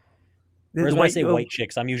 Whereas when I say white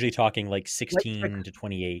chicks, I'm usually talking like 16 to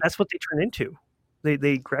 28. That's what they turn into.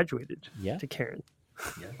 They graduated to Karen.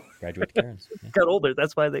 Yeah, graduate to Karens. Yeah. Got older.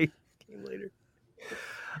 That's why they came later.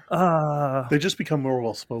 They just become more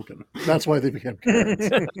well-spoken. That's why they became Karens.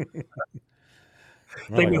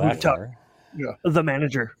 They knew who to talk. Yeah. The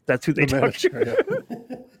manager. That's who they talk to.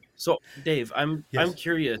 Yeah. So, Dave, I'm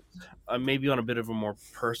curious, maybe on a bit of a more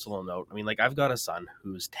personal note. I mean, like, I've got a son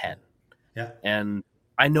who's 10. Yeah. And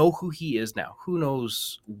I know who he is now. Who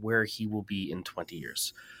knows where he will be in 20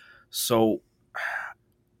 years? So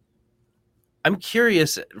I'm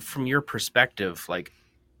curious from your perspective, like,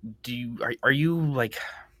 are you like,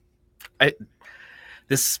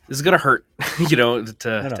 this is going to hurt,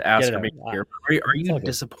 to ask him here. Are you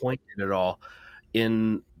disappointed at all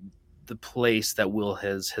in the place that Will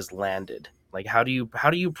has landed? Like, how do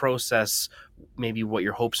you process maybe what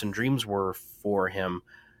your hopes and dreams were for him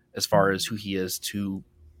as far as who he is to,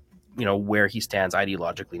 where he stands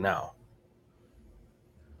ideologically now?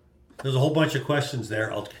 There's a whole bunch of questions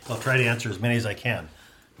there. I'll try to answer as many as I can.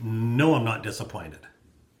 No, I'm not disappointed.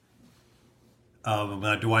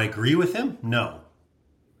 Do I agree with him? No.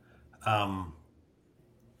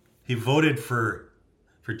 He voted for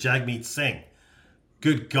Jagmeet Singh.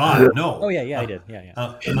 Good God, no. Oh yeah, I did.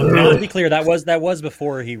 Yeah. To be clear, that was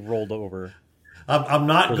before he rolled over. I'm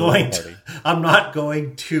not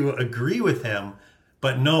going to agree with him,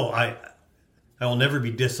 But no, I will never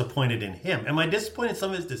be disappointed in him. Am I disappointed in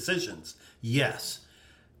some of his decisions? Yes.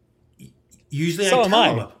 Usually So I am tell I.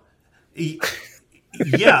 him.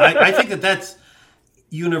 Yeah, I think that's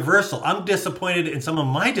universal. I'm disappointed in some of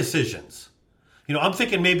my decisions. I'm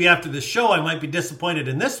thinking maybe after the show I might be disappointed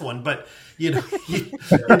in this one, but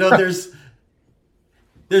there's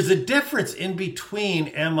a difference in between.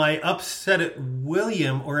 Am I upset at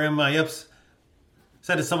William or am I upset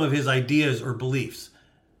at some of his ideas or beliefs?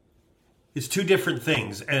 It's two different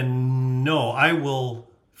things. And no, I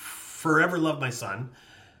will forever love my son,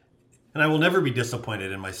 and I will never be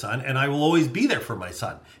disappointed in my son, and I will always be there for my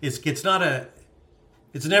son. It's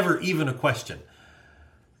never even a question.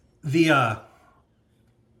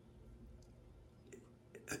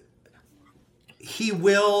 He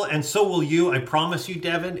will, and so will you. I promise you,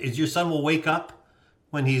 Devin, is your son will wake up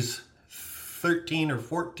when he's 13 or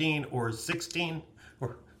 14 or 16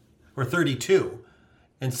 or 32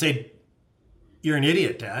 and say, "You're an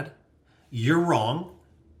idiot, Dad. You're wrong.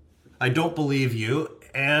 I don't believe you,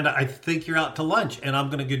 and I think you're out to lunch, and I'm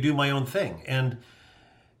going to go do my own thing." And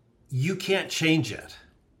you can't change it.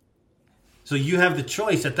 So you have the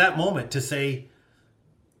choice at that moment to say,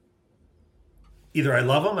 either I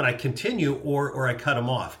love him and I continue, or I cut him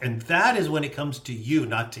off. And that is when it comes to you,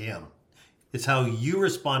 not to him. It's how you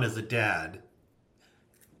respond as a dad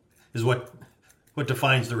is what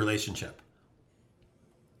defines the relationship.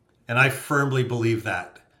 And I firmly believe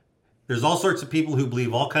that. There's all sorts of people who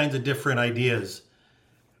believe all kinds of different ideas.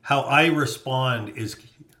 How I respond is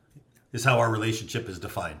how our relationship is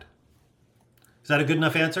defined. Is that a good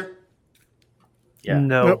enough answer? Yeah.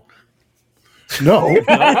 No. Nope. No.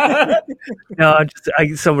 No,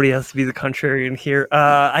 somebody has to be the contrarian here.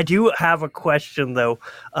 I do have a question, though.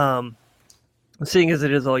 Seeing as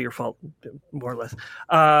it is all your fault, more or less.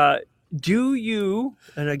 Do you,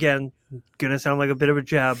 and again, going to sound like a bit of a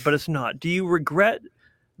jab, but it's not. Do you regret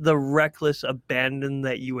the reckless abandon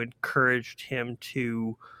that you encouraged him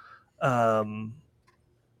to...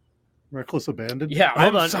 Reckless abandon? Yeah,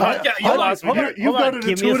 Hold on. You lost me. You've got an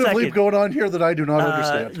Give me a intuitive leap second. going on here that I do not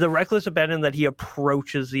understand. The reckless abandon that he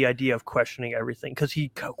approaches the idea of questioning everything, because he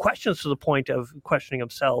questions to the point of questioning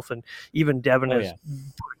himself, and even Devin has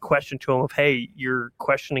put a question to him of, "Hey, you're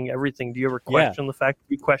questioning everything. Do you ever question the fact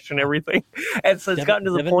that you question everything?" And so it's gotten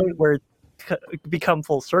to the point where it's become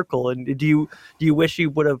full circle. And do you wish you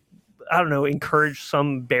would have, I don't know, encourage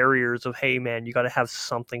some barriers of, hey man, you got to have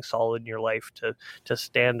something solid in your life to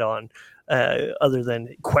stand on, other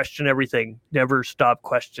than question everything, never stop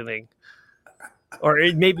questioning? Or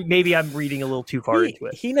maybe I'm reading a little too far into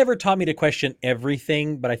it. He never taught me to question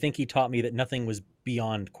everything, but I think he taught me that nothing was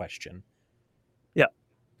beyond question. Yeah,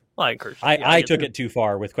 well, I encourage. I took it too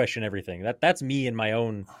far with question everything. That's me and my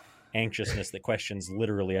own anxiousness that questions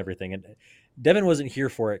literally everything. And Devin wasn't here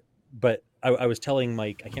for it, but I was telling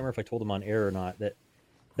Mike, I can't remember if I told him on air or not,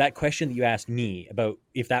 that question that you asked me about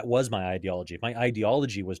if that was my ideology, if my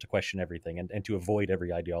ideology was to question everything and to avoid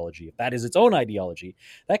every ideology, if that is its own ideology,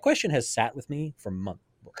 that question has sat with me for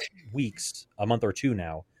weeks, a month or two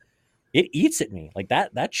now. It eats at me. Like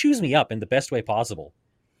that chews me up in the best way possible.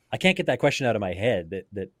 I can't get that question out of my head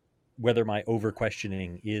that whether my over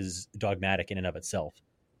questioning is dogmatic in and of itself.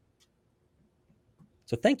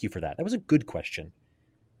 So thank you for that. That was a good question.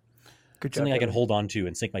 Good job, something I can Devin. hold on to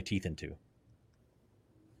and sink my teeth into.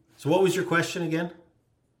 So what was your question again?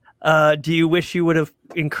 Do you wish you would have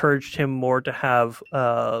encouraged him more to have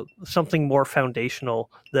something more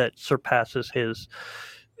foundational that surpasses his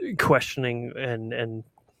questioning and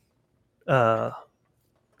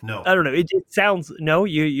No. I don't know. It sounds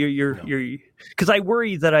you're because I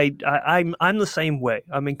worry that I'm the same way.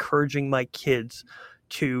 I'm encouraging my kids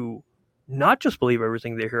to not just believe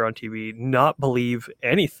everything they hear on TV, not believe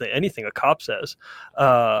anything a cop says,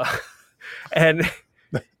 and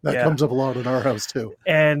that comes up a lot in our house too.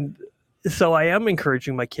 And so I am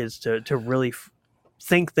encouraging my kids to really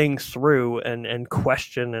think things through and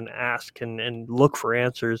question and ask and look for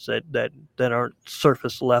answers that aren't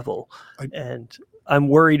surface level. And I'm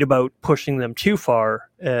worried about pushing them too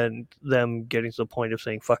far and them getting to the point of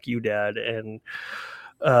saying, "Fuck you, Dad," and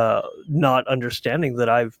not understanding that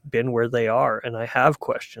I've been where they are and I have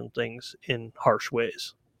questioned things in harsh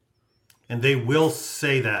ways. And they will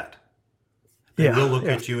say that. They will look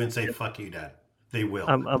at you and say, "Fuck you, Dad." They will.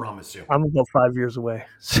 I promise you. I'm about 5 years away.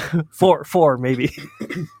 Four maybe.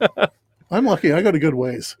 I'm lucky. I got a good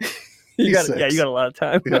ways. You got a lot of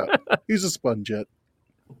time. Yeah, he's a sponge yet.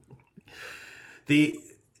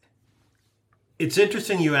 It's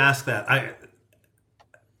interesting you ask that.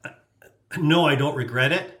 No, I don't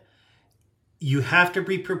regret it. You have to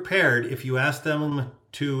be prepared if you ask them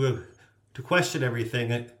to to question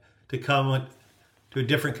everything, to come to a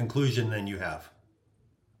different conclusion than you have.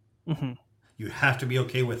 Mm-hmm. You have to be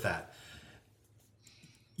okay with that.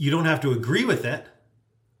 You don't have to agree with it,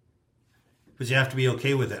 but you have to be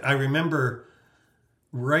okay with it. I remember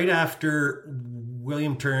right after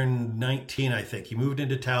William turned 19, I think, he moved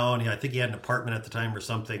into town. I think he had an apartment at the time or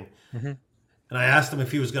something. Mm-hmm. And I asked him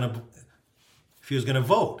if he was going to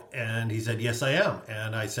vote. And he said, yes, I am.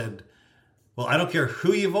 And I said, well, I don't care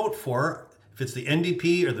who you vote for. If it's the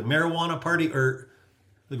NDP or the Marijuana Party or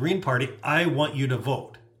the Green Party, I want you to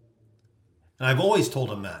vote. And I've always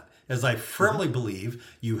told him that, as I firmly believe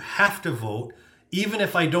you have to vote. Even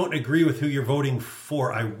if I don't agree with who you're voting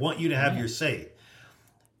for, I want you to have your say.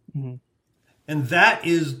 Mm-hmm. And that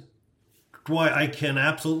is why I can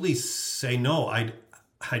absolutely say no. I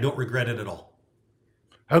don't regret it at all.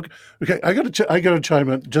 Okay, I gotta chime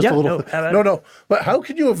in just a little. No. But how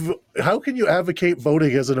can you advocate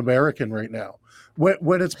voting as an American right now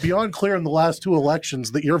when it's beyond clear in the last 2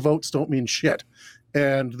 elections that your votes don't mean shit?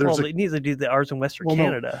 And neither do the ours in Western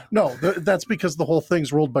Canada. No, that's because the whole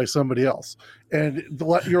thing's ruled by somebody else. And the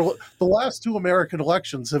last 2 American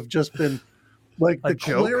elections have just been like the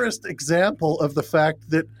clearest example of the fact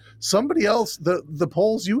that somebody else, the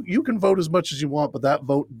polls, you can vote as much as you want, but that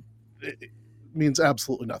vote means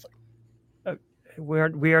absolutely nothing.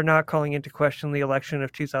 We are not calling into question the election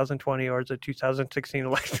of 2020 or the 2016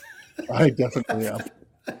 election. I definitely am.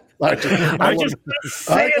 I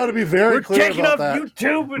got to be very clear about that.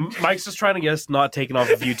 YouTube. Mike's just trying to get us not taken off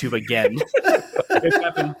of YouTube again. It's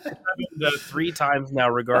happened 3 times now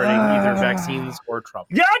regarding either vaccines or Trump.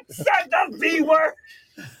 You said the V word.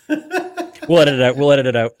 We'll edit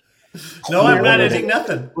it out. No, I'm not editing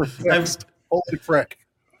nothing. Holy frick.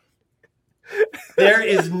 There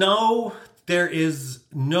is no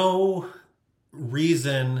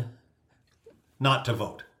reason not to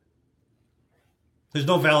vote. There's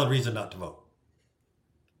no valid reason not to vote.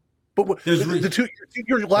 But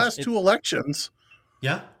your last 2 elections,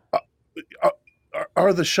 yeah,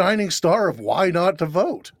 are the shining star of why not to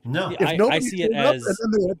vote. No, if nobody I see it as, and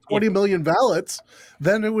then they had 20 million ballots,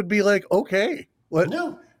 then it would be like, okay.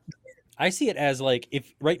 No, I see it as like,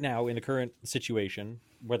 if right now in the current situation,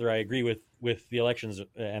 whether I agree with the elections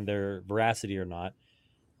and their veracity or not,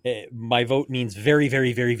 my vote means very,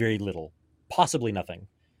 very, very, very little, possibly nothing.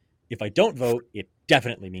 If I don't vote, it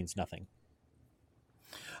definitely means nothing.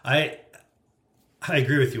 I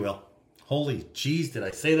agree with you, Will. Holy jeez, did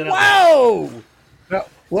I say that? Whoa! Now,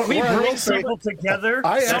 we bring people together.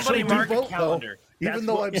 I Somebody actually do mark a vote, calendar. though. Even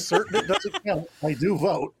though I'm certain it doesn't count, I do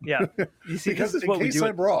vote. Yeah. You see, Because this is in what we case do.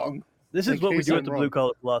 I'm wrong. This is what we do at the Blue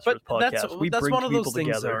Collar Philosophers podcast. We that's bring one of people those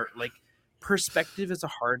things together. like perspective is a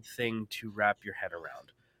hard thing to wrap your head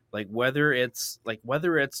around. Like whether it's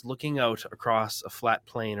looking out across a flat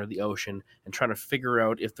plain or the ocean and trying to figure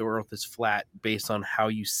out if the earth is flat based on how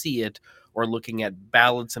you see it, or looking at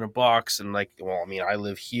ballots in a box and like, well, I mean, I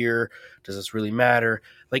live here. Does this really matter?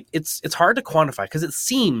 Like it's hard to quantify because it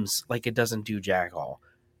seems like it doesn't do jack all.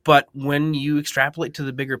 But when you extrapolate to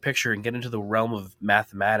the bigger picture and get into the realm of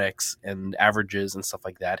mathematics and averages and stuff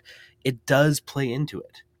like that, it does play into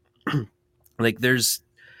it. Like there's,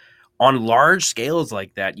 on large scales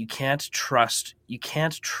like that, you can't trust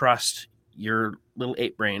your little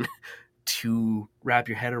ape brain to wrap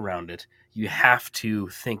your head around it. You have to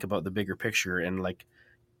think about the bigger picture and like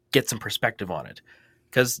get some perspective on it.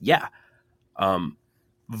 Because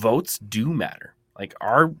votes do matter. Like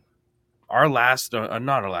our last,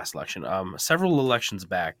 not our last election, several elections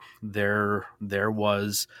back, there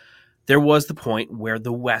was the point where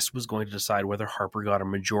the West was going to decide whether Harper got a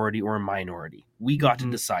majority or a minority. We got to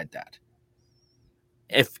decide that.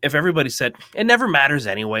 If everybody said it never matters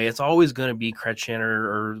anyway, it's always going to be Chrétien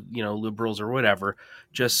or liberals or whatever,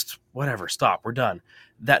 just whatever, stop, we're done.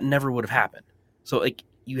 That never would have happened. So like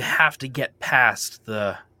you have to get past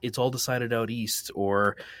the it's all decided out east,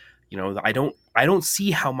 or I don't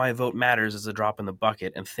see how my vote matters as a drop in the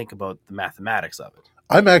bucket, and think about the mathematics of it.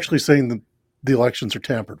 I'm actually saying that the elections are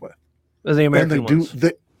tampered with. The American ones.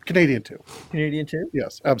 The Canadian too. Canadian too?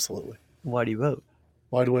 Yes, absolutely. Why do you vote?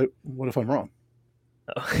 What if I'm wrong?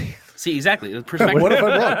 Oh. See, exactly. The perspective. What if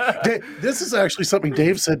I'm wrong? This is actually something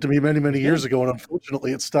Dave said to me many, many years ago, and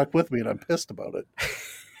unfortunately it stuck with me and I'm pissed about it.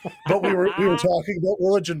 But we were talking about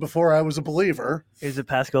religion before I was a believer. Is it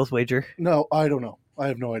Pascal's wager? No, I don't know. I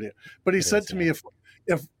have no idea. But he said to me,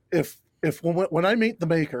 if when I meet the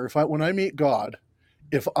Maker, when I meet God,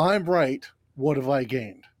 if I'm right, what have I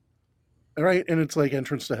gained? Right? And it's like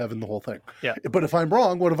entrance to heaven, the whole thing. Yeah. But if I'm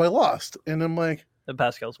wrong, what have I lost? And I'm like, the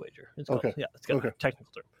Pascal's wager. It's called. Okay. Yeah, it's got a technical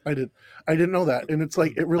term. I didn't know that. And it's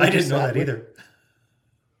like, it really. I didn't know that either.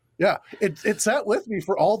 Yeah, it sat with me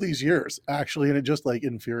for all these years, actually, and it just like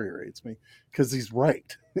infuriates me because he's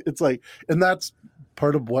right. It's like, and that's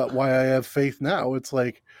part of why I have faith now. It's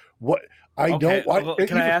like, what I Okay, don't.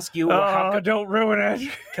 can I ask you? Don't ruin it.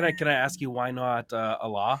 Can I ask you why not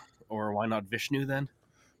Allah or why not Vishnu then?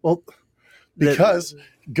 Well, because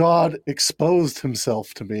God exposed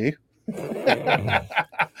himself to me.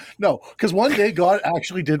 No, because one day God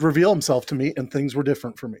actually did reveal himself to me, and things were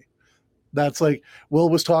different for me. That's like Will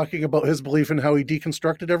was talking about his belief in how he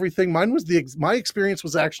deconstructed everything. Mine was my experience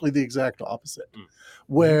was actually the exact opposite,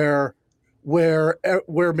 where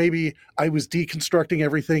maybe I was deconstructing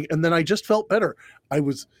everything, and then I just felt better. I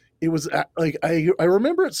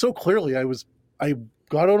remember it so clearly. I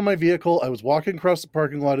got out of my vehicle. I was walking across the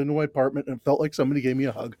parking lot into my apartment, and it felt like somebody gave me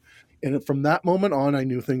a hug. And from that moment on, I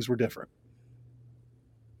knew things were different.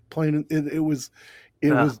 It was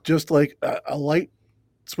just like a light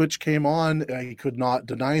switch came on. I could not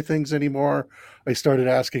deny things anymore. I started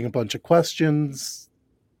asking a bunch of questions.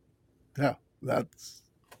 Yeah, that's.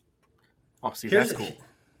 Oh, see, that's cool.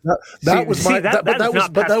 That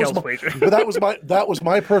was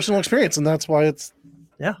my personal experience, and that's why it's.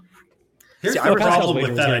 Yeah. Here's the problem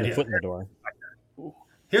with that idea. Foot in the door.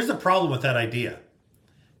 Here's the problem with that idea,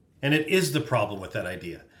 and it is the problem with that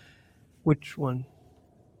idea. Which one?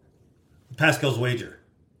 Pascal's wager.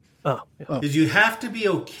 Oh, yeah. Is you have to be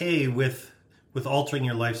okay with altering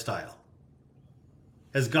your lifestyle,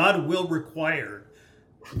 as God will require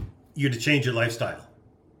you to change your lifestyle.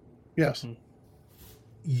 Yes.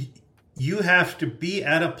 You have to be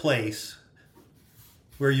at a place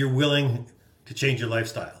where you're willing to change your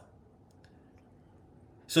lifestyle.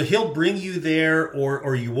 So he'll bring you there,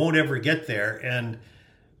 or you won't ever get there, and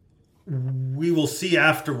we will see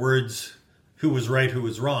afterwards who was right, who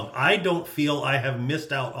was wrong. I don't feel I have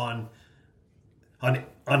missed out on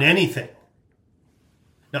anything.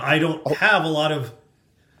 Now, I don't have a lot of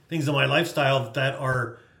things in my lifestyle that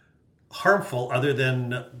are harmful, other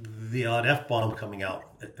than the odd F-bomb coming out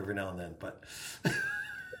every now and then. But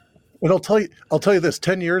I'll tell you this: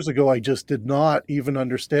 10 years ago, I just did not even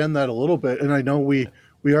understand that a little bit, and I know we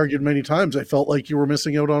argued many times. I felt like you were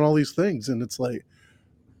missing out on all these things, and it's like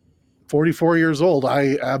 44 years old.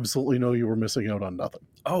 I absolutely know you were missing out on nothing.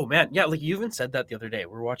 Oh man, yeah, like you even said that the other day.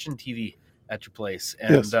 We were watching TV at your place,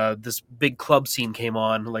 and yes. This big club scene came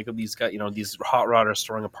on, like these guys, these hot rodders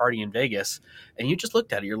throwing a party in Vegas, and you just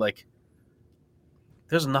looked at it. You're like,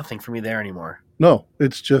 "There's nothing for me there anymore." No,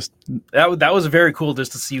 it's just that was very cool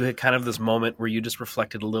just to see you had kind of this moment where you just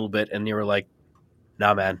reflected a little bit, and you were like,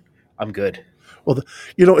 "Nah, man, I'm good." Well,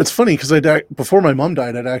 it's funny because before my mom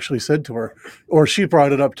died, I'd actually said to her, or she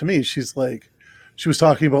brought it up to me. She's like, she was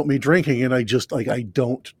talking about me drinking, and I just I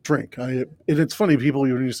don't drink. And it's funny, people,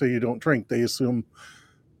 when you say you don't drink, they assume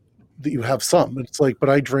that you have some. It's like, but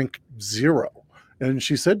I drink zero. And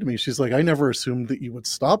she said to me, she's like, I never assumed that you would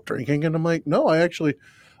stop drinking. And I'm like, no, I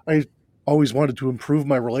always wanted to improve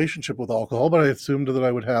my relationship with alcohol, but I assumed that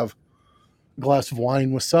I would have a glass of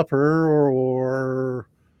wine with supper or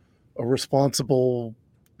a responsible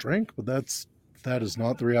drink, but that is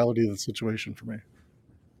not the reality of the situation for me.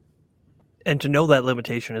 And to know that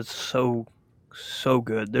limitation is so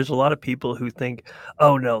good. There's a lot of people who think,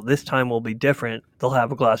 oh no, this time will be different. They'll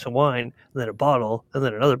have a glass of wine, and then a bottle, and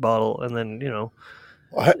then another bottle, and then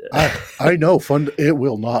I know it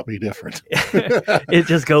will not be different. It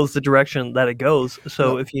just goes the direction that it goes.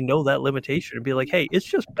 So if you know that limitation, and be like, hey, it's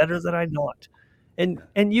just better that I not. And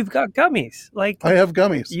you've got gummies. Like, I have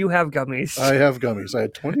gummies. You have gummies. I have gummies. I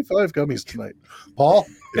had 25 gummies tonight. Paul,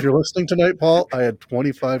 if you're listening tonight, Paul, I had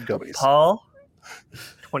 25 gummies. Paul,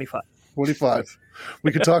 25. 25.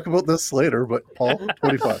 We could talk about this later, but Paul,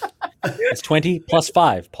 25. It's 20 plus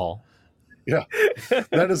 5, Paul. Yeah.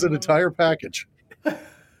 That is an entire package. They're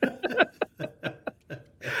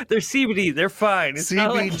CBD. They're fine. It's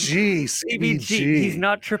CBG. CBG. He's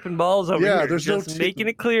not tripping balls over here. There's just making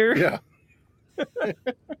it clear. Yeah.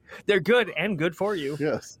 They're good and good for you.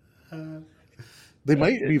 Yes. They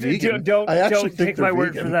might be vegan. Don't think take my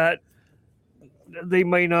word vegan. for that. They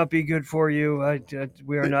might not be good for you.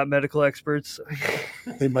 We are not medical experts.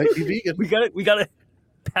 They might be vegan. We got to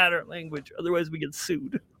pad our language, otherwise we get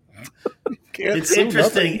sued. It's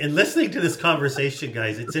interesting in listening to this conversation,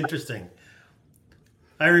 guys. It's interesting.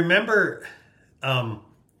 I remember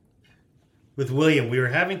with William, we were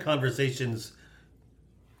having conversations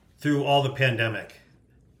through all the pandemic,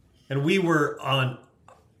 and we were on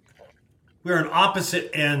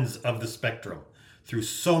opposite ends of the spectrum through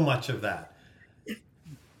so much of that.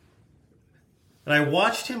 And I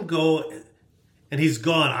watched him go, and he's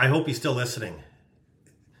gone. I hope he's still listening.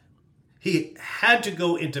 He had to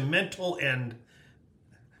go into mental and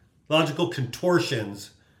logical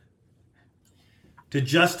contortions to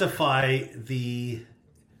justify the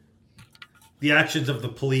actions of the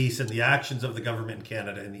police and the actions of the government in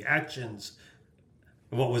Canada and the actions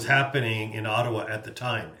of what was happening in Ottawa at the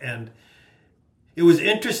time. And it was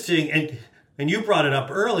interesting, and you brought it up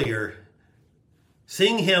earlier,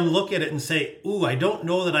 seeing him look at it and say, ooh, I don't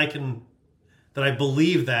know that I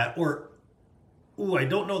believe that, or ooh, I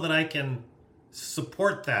don't know that I can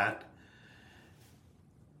support that,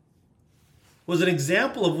 was an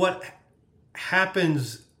example of what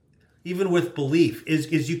happens even with belief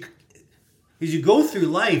is you go through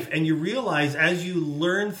life and you realize as you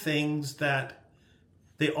learn things that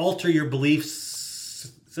they alter your belief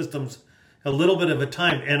systems a little bit of a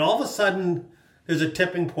time, and all of a sudden there's a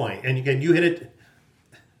tipping point, and again you hit it,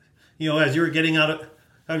 as you were getting out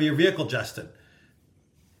of your vehicle, Justin,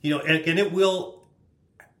 and it will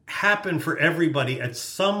happen for everybody at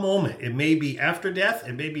some moment. It may be after death,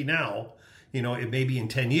 it may be now, it may be in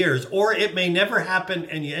 10 years, or it may never happen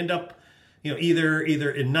and you end up, either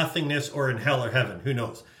in nothingness or in hell or heaven. Who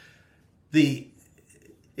knows? It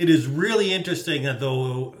is really interesting,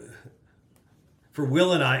 though, for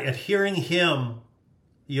Will and I, at hearing him,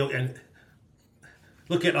 and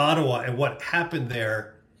look at Ottawa and what happened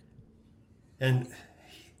there, and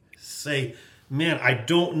say, man, I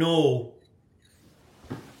don't know.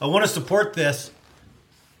 I want to support this,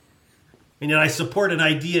 and yet I support an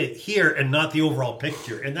idea here and not the overall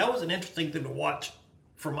picture. And that was an interesting thing to watch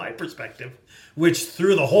from my perspective, which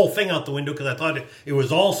threw the whole thing out the window because I thought it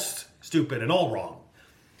was all stupid and all wrong.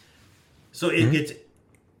 So it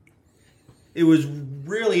was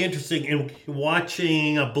really interesting in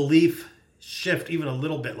watching a belief shift even a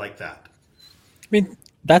little bit like that. I mean,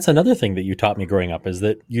 that's another thing that you taught me growing up, is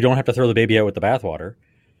that you don't have to throw the baby out with the bathwater.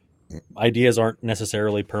 Ideas aren't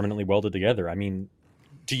necessarily permanently welded together. I mean,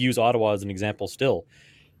 to use Ottawa as an example still,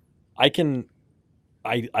 I can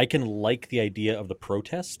like the idea of the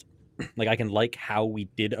protest. Like, I can like how we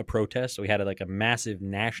did a protest. So we had a massive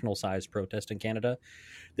national sized protest in Canada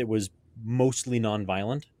that was mostly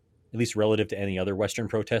nonviolent, at least relative to any other Western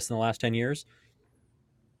protests in the last 10 years.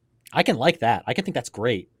 I can like that. I can think that's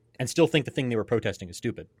great and still think the thing they were protesting is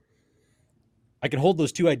stupid. I can hold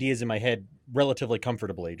those two ideas in my head relatively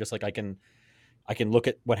comfortably. Just like I can look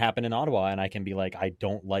at what happened in Ottawa and I can be like, I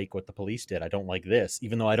don't like what the police did. I don't like this,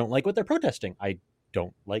 even though I don't like what they're protesting. I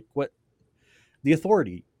don't like what the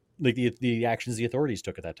authority, like the actions the authorities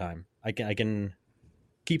took at that time. I can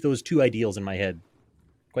keep those two ideals in my head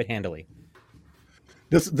quite handily.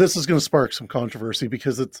 This is going to spark some controversy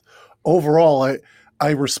because it's overall, I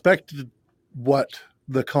respected what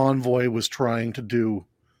the convoy was trying to do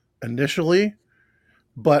initially,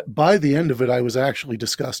 but by the end of it, I was actually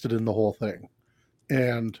disgusted in the whole thing.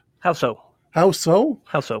 And how so? How so?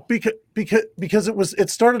 How so? Because it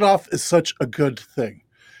started off as such a good thing,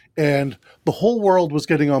 and the whole world was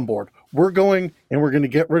getting on board. We're going and we're going to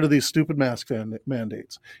get rid of these stupid mask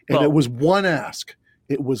mandates, and it was one ask.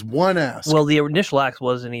 It was one ask. Well, the initial act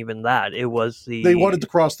wasn't even that. It was they wanted to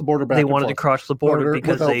cross the border back. They wanted to cross the border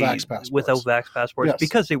because without vax passports. Yes.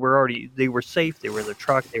 Because they were safe. They were in their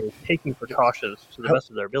truck. They were taking precautions to the best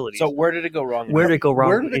of their abilities. So where did it go wrong? Where did it go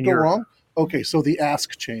wrong? Okay, so the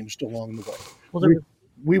ask changed along the way.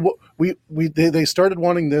 Well, they started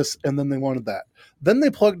wanting this, and then they wanted that. Then they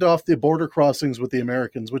plugged off the border crossings with the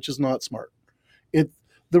Americans, which is not smart.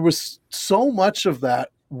 There was so much of that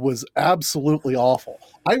was absolutely awful.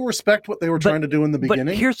 I respect what they were trying to do in the beginning.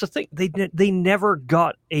 But here's the thing: they never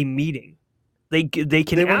got a meeting. They can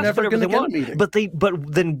ask whatever they want, but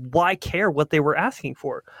then why care what they were asking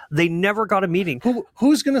for? They never got a meeting.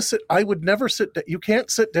 Who's going to sit? I would never sit down. You can't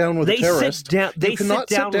sit down with a terrorist. They sit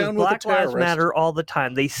down with Black Lives Matter all the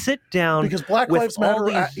time. They sit down because Black Lives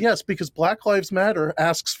Matter. Yes, because Black Lives Matter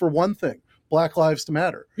asks for one thing: Black Lives to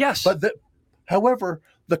matter. Yes, however,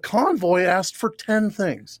 the convoy asked for 10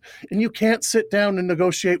 things, and you can't sit down and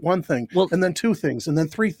negotiate one thing, and then 2 things, and then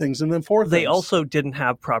 3 things, and then 4 things. They also didn't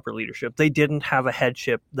have proper leadership. They didn't have a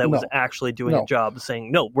headship that was actually doing a job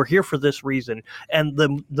saying, no, we're here for this reason. And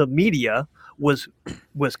the media was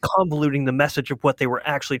convoluting the message of what they were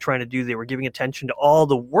actually trying to do. They were giving attention to all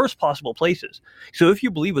the worst possible places. So if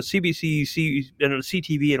you believe what CBC,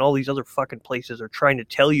 CTV, and all these other fucking places are trying to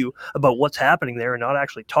tell you about what's happening there and not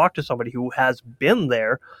actually talk to somebody who has been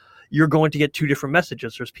there, you're going to get 2 different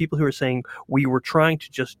messages. There's people who are saying, we were trying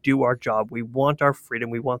to just do our job. We want our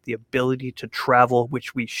freedom. We want the ability to travel,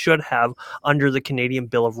 which we should have under the Canadian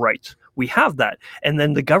Bill of Rights. We have that. And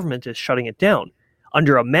then the government is shutting it down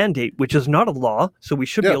under a mandate, which is not a law, so we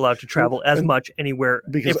should be allowed to travel as much anywhere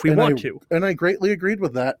if we want to. And I greatly agreed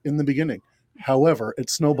with that in the beginning. However, it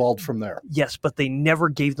snowballed from there. Yes, but they never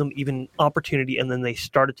gave them even opportunity, and then they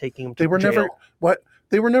started taking them to jail.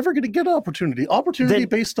 They were never going to get opportunity. Opportunity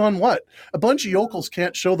based on what? A bunch of yokels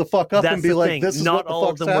can't show the fuck up and be like, "This is what the fuck's happening." Not all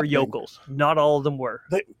of them were yokels. Not all of them were.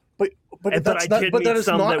 But that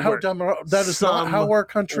is not how our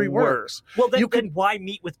country works. Well, then why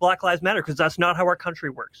meet with Black Lives Matter? Because that's not how our country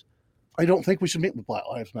works. I don't think we should meet with Black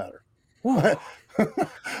Lives Matter.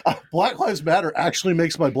 Black Lives Matter actually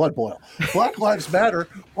makes my blood boil. Black Lives Matter,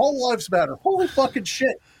 all lives matter. Holy fucking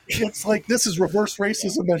shit. It's like this is reverse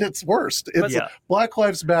racism at its worst. Black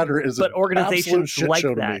Lives Matter is an absolute shit like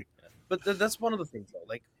show that. to me. But that's one of the things, though.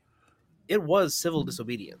 Like, it was civil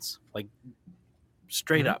disobedience, like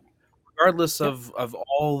straight up, regardless of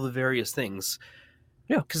all the various things.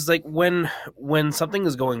 Yeah, because like when something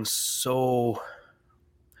is going so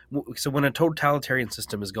when a totalitarian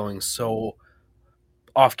system is going so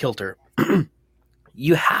off kilter,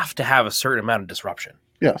 you have to have a certain amount of disruption.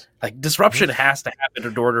 Yes. Like disruption has to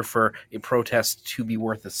happen in order for a protest to be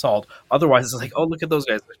worth its salt. Otherwise, it's like, oh, look at those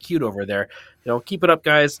guys. They're cute over there. Keep it up,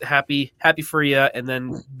 guys. Happy for you. And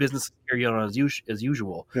then business carry on as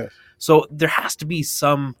usual. Yes. So there has to be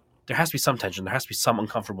some tension. There has to be some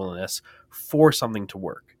uncomfortableness for something to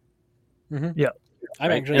work. Mm-hmm. Yeah.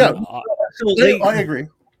 I'm actually, I agree.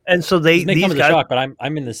 And so these guys come as a shock, but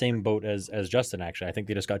I'm in the same boat as Justin. Actually, I think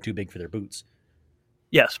they just got too big for their boots.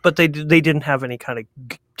 Yes, but they didn't have any kind of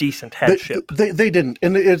decent headship. They didn't,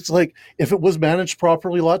 and it's like if it was managed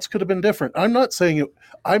properly, lots could have been different. I'm not saying it.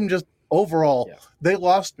 I'm just overall, they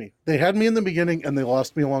lost me. They had me in the beginning, and they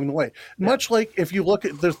lost me along the way. Yeah. Much like if you look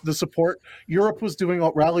at the support, Europe was doing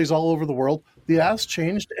rallies all over the world. The ass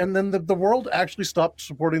changed, and then the world actually stopped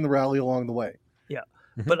supporting the rally along the way. Yeah,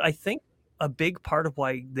 but I think a big part of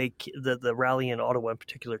why the rally in Ottawa in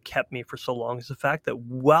particular kept me for so long is the fact that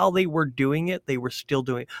while they were doing it, they were still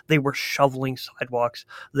doing it. They were shoveling sidewalks.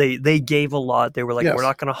 They gave a lot. They were like, we're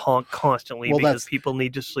not going to honk constantly because people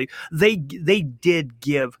need to sleep. They did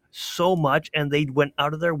give so much, and they went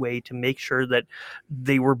out of their way to make sure that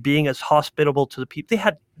they were being as hospitable to the people. They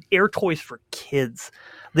had air toys for kids.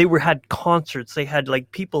 They had concerts. They had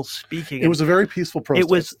like people speaking. It was a very peaceful protest.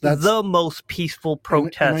 It was the most peaceful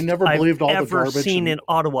protest and I never believed I've ever seen in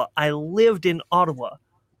Ottawa. I lived in Ottawa.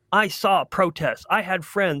 I saw protests. I had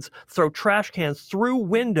friends throw trash cans through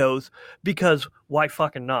windows because why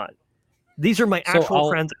fucking not? These are my actual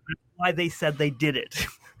friends. That's why they said they did it.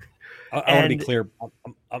 I want to be clear.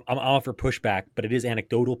 I'm all for pushback, but it is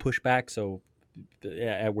anecdotal pushback. So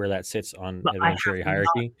where that sits on the evidentiary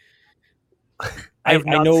hierarchy. I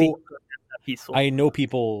know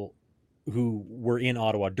people who were in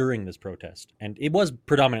Ottawa during this protest, and it was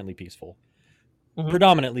predominantly peaceful. Mm-hmm.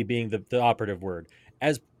 Predominantly being the operative word.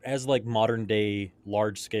 As like modern day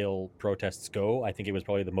large scale protests go, I think it was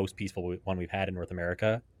probably the most peaceful one we've had in North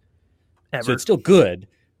America. Ever. So it's still good,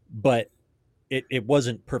 but it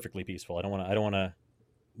wasn't perfectly peaceful. I don't want to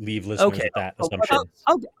leave listeners with that assumption.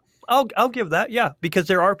 I'll give that, because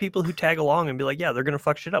there are people who tag along and be like, they're going to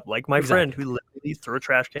fuck shit up. Like my friend who literally threw a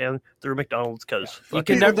trash can through McDonald's because you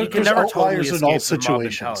can never totally escape in all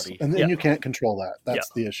situations, and then you can't control that. That's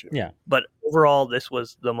the issue. Yeah, but overall, this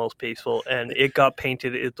was the most peaceful, and it got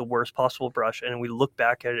painted at the worst possible brush, and we look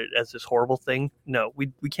back at it as this horrible thing. No, we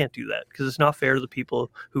can't do that because it's not fair to the people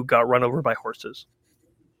who got run over by horses.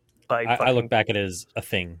 I look back at it as a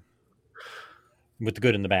thing with the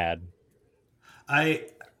good and the bad. I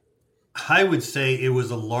would say it was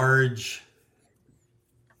a large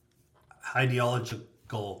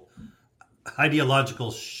ideological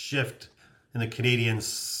shift in the Canadian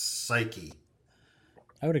psyche.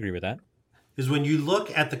 I would agree with that. Is when you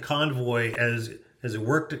look at the convoy as it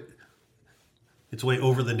worked its way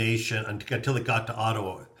over the nation until it got to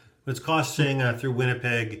Ottawa. It's crossing through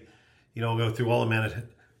Winnipeg, go through all of Manitoba.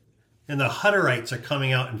 And the Hutterites are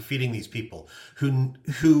coming out and feeding these people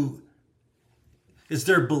who it's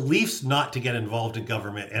their beliefs not to get involved in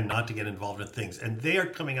government and not to get involved in things. And they are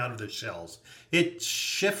coming out of their shells. It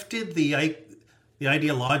shifted the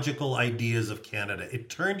ideological ideas of Canada. It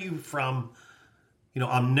turned you from,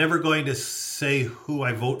 I'm never going to say who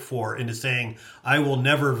I vote for into saying, I will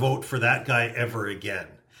never vote for that guy ever again.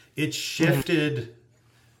 It shifted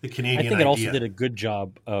the Canadian idea. I think it also did a good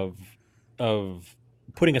job of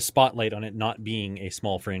putting a spotlight on it not being a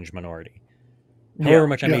small fringe minority. However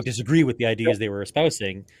much I may disagree with the ideas they were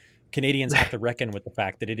espousing, Canadians have to reckon with the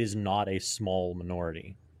fact that it is not a small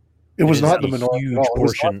minority. It was not the minority. Huge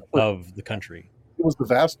portion of the country. It was the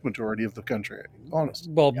vast majority of the country,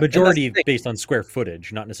 honestly. Well, majority based on square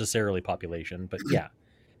footage, not necessarily population, but yeah.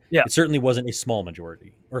 Yeah. It certainly wasn't a small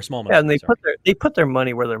majority or a small Yeah, minority. and they put their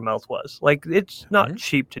money where their mouth was. Like, it's not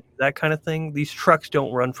cheap to do that kind of thing. These trucks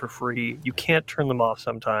don't run for free. You can't turn them off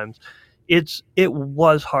sometimes. It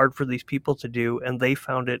was hard for these people to do, and they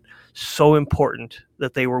found it so important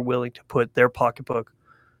that they were willing to put their pocketbook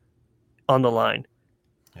on the line.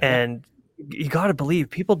 Yeah. And you got to believe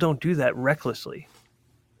people don't do that recklessly.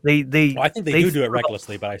 I think they do it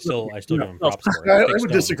recklessly, but I still give them props for it. I would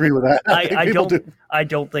disagree with that. I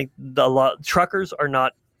don't think truckers are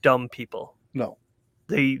not dumb people. No,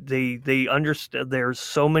 they understand. There's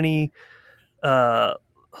so many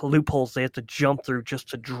loopholes they have to jump through just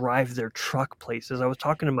to drive their truck places. I was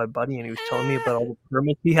talking to my buddy, and he was telling me about all the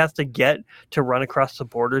permits he has to get to run across the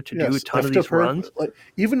border to do a ton of these runs. Like,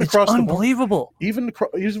 even it's across unbelievable. Even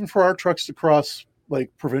for our trucks to cross like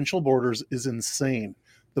provincial borders is insane.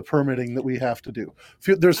 The permitting that we have to do.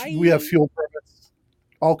 We have fuel permits,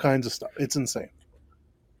 all kinds of stuff. It's insane.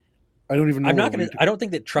 I don't even know. I don't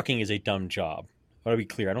think that trucking is a dumb job. I want to be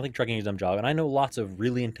clear. I don't think trucking is a dumb job. And I know lots of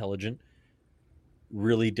really intelligent,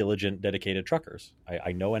 really diligent, dedicated truckers.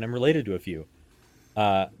 I know and I'm related to a few.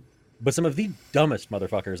 But some of the dumbest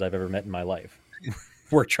motherfuckers I've ever met in my life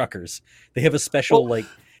were truckers. They have a special,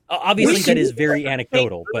 obviously that is very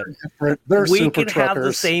anecdotal, but we can have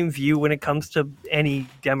the same view when it comes to any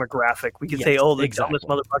demographic. We can say, the dumbest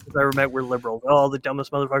motherfuckers I ever met were liberals. Oh, the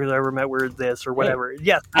dumbest motherfuckers I ever met were this or whatever. Yeah.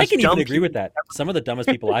 Yes, I can even agree with that. Some of the dumbest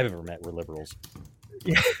people I've ever met were liberals.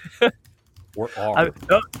 Or are.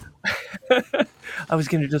 I was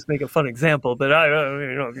going to just make a fun example, but I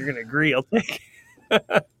don't know if you're going to agree. I'll take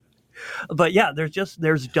it. But yeah,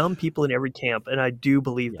 there's dumb people in every camp, and I do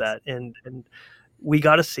believe that. And we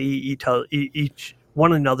got to see each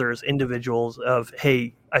one another as individuals of,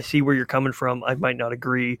 hey, I see where you're coming from. I might not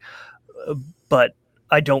agree, but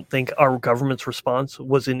I don't think our government's response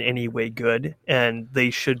was in any way good, and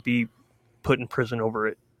they should be put in prison over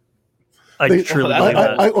it. I truly believe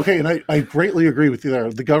that. I greatly agree with you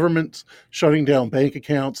there. The government shutting down bank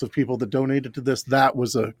accounts of people that donated to this, that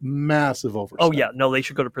was a massive oversight. Oh, yeah. No, they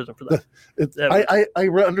should go to prison for that. I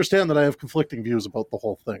understand that I have conflicting views about the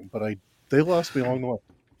whole thing, but they lost me along the way.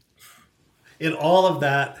 In all of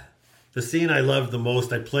that, the scene I loved the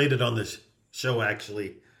most, I played it on the show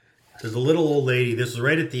actually. There's a little old lady. This was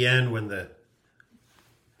right at the end when the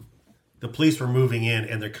police were moving in,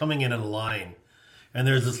 and they're coming in a line. And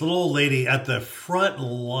there's this little old lady at the front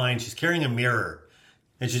line. She's carrying a mirror.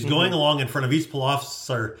 And she's going along in front of each police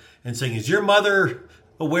officer and saying, is your mother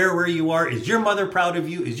aware where you are? Is your mother proud of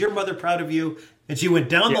you? Is your mother proud of you? And she went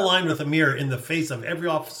down the line with a mirror in the face of every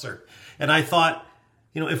officer. And I thought,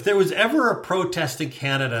 if there was ever a protest in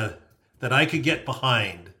Canada that I could get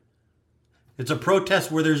behind, it's a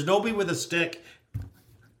protest where there's nobody with a stick,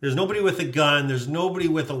 there's nobody with a gun, there's nobody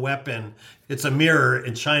with a weapon. It's a mirror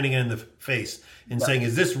and shining in the face and saying,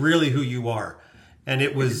 is this really who you are? And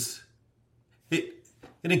it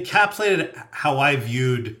encapsulated how I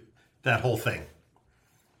viewed that whole thing.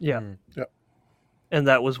 Yeah. Yeah. And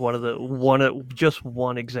that was just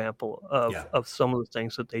one example of some of the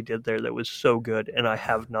things that they did there that was so good, and I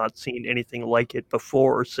have not seen anything like it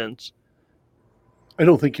before or since. I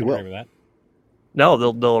don't think you will. That.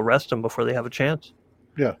 No, they'll arrest them before they have a chance.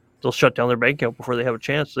 Yeah, they'll shut down their bank account before they have a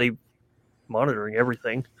chance. They monitoring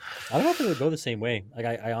everything. I don't know if it would go the same way. Like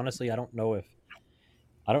I honestly, I don't know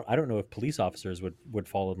if police officers would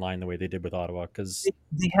fall in line the way they did with Ottawa, because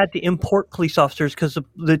they had to import police officers because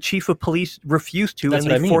the chief of police refused to, and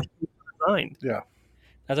they forced them to resign. Yeah,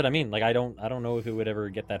 that's what I mean. Like I don't know if it would ever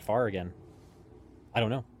get that far again. I don't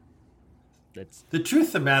know. The truth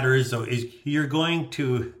of the matter is, though, is you're going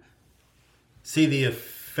to see the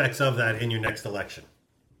effects of that in your next election.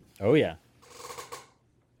 Oh yeah.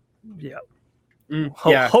 Yeah.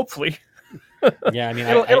 Hopefully. Yeah, I mean,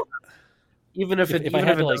 even if it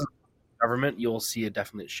doesn't government, you'll see a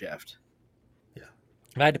definite shift. Yeah.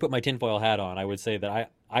 If I had to put my tinfoil hat on, I would say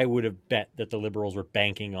that I would have bet that the Liberals were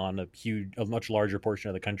banking on a much larger portion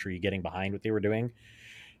of the country getting behind what they were doing,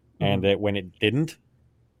 and that when it didn't,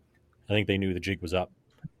 I think they knew the jig was up.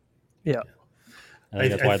 Yeah. I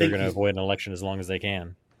think that's why they're going to avoid an election as long as they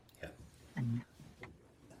can. Yeah.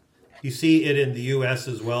 You see it in the U.S.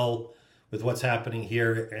 as well with what's happening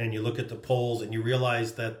here, and you look at the polls and you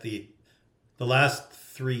realize that the last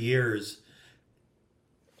 3 years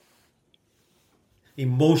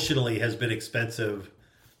emotionally has been expensive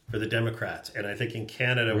for the Democrats. And I think in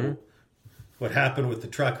Canada, what happened with the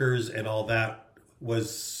truckers and all that was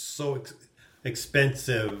so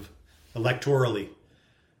expensive electorally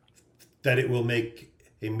that it will make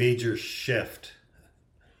a major shift.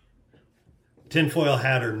 Tinfoil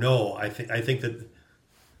hat or no, I think that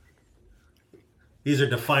these are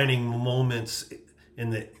defining moments in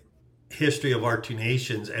the history of our two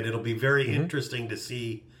nations, and it'll be very interesting to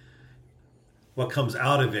see what comes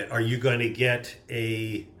out of it. Are you going to get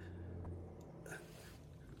a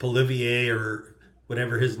Polivier or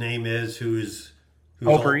whatever his name is, who's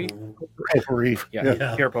Potpourri? Potpourri.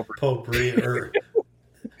 Yeah. Pierre Potpourri. Potpourri, or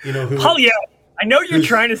who Polyev. I know you're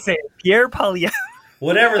trying to say it. Pierre Polyev.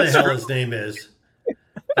 Whatever the hell his name is.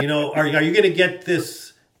 Are you going to get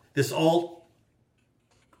this alt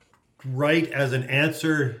right as an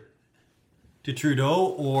answer to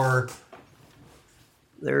Trudeau, or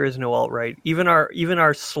There is no alt-right. Even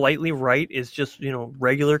our slightly right is just,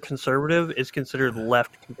 regular conservative is considered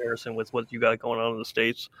left in comparison with what you got going on in the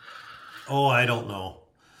States. Oh, I don't know.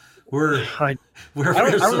 We're I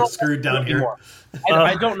so don't screwed down here.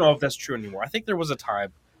 I don't know if that's true anymore. I think there was a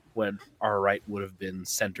time when our right would have been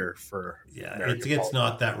center for. Yeah, it's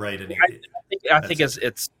not that right anymore. I think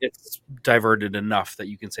it's diverted enough that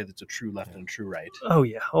you can say that's a true left and a true right. Oh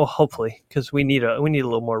yeah. Oh, hopefully, because we need a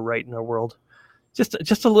little more right in our world. Just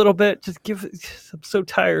a little bit. I'm so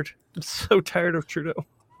tired. I'm so tired of Trudeau.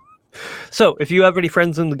 So, if you have any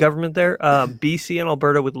friends in the government there, BC and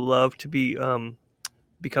Alberta would love to become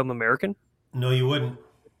American. No, you wouldn't.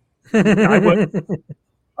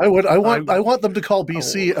 I would. I want them to call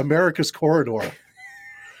BC America's corridor,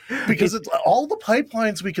 because it's all the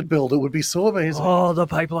pipelines we could build. It would be so amazing. Oh, the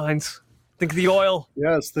pipelines. Think of the oil.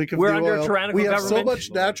 Yes, think of We're the under oil. tyrannical We have government. so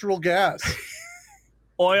much natural gas.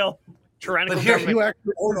 Oil. Tyrannical But here- government. You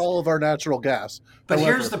actually own all of our natural gas. But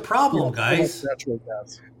However, here's the problem, we have so guys. much natural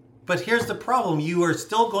gas. But here's the problem. You are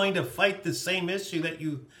still going to fight the same issue that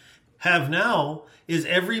you have now, is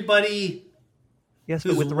everybody Yes, but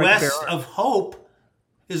who's with the right to bear west arms. of Hope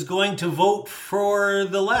is going to vote for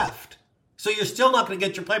the left. So you're still not going to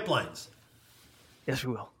get your pipelines. Yes,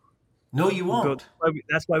 we will. No, you won't.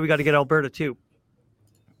 That's why we got to get Alberta too.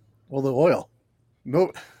 Well, the oil.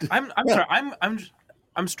 No, I'm sorry.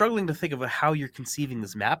 I'm struggling to think of how you're conceiving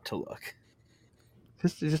this map to look.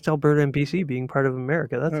 Just Alberta and BC being part of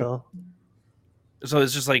America. That's all. So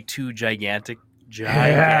it's just like two gigantic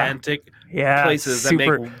Yeah, places that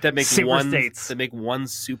make super one states. that make one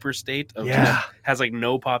super state of Yeah. has like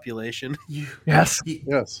no population. Yes,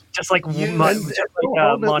 yes. just like Helmet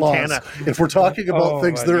Montana. laws. If we're talking about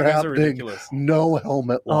things that you are guys happening, ridiculous. no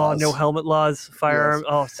helmet Oh, laws. no helmet laws, firearm. Yes.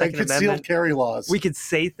 Oh, And Second concealed Amendment. carry laws. We could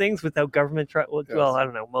say things without government. Well, I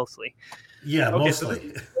don't know, mostly. Yeah, Okay, so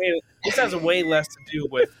mostly. this has a way less to do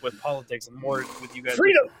with politics and more with you guys.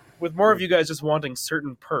 Freedom. With more of you guys just wanting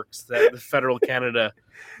certain perks that the federal Canada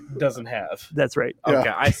doesn't have. That's right. Yeah. Okay,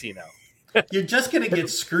 I see now. You're just going to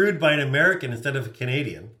get screwed by an American instead of a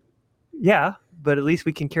Canadian. Yeah, but at least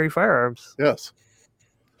we can carry firearms. yes.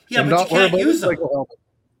 Yeah, And but not you wear a can't use them. motorcycle helmet.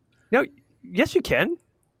 No, yes, you can.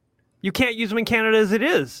 You can't use them in Canada as it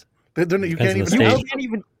is. You Depends can't on even the You state. have can't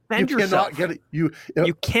even You defend yourself. cannot get it. You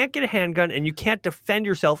You can't get a handgun, and you can't defend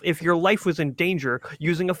yourself if your life was in danger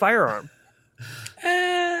using a firearm.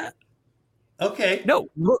 Okay. No,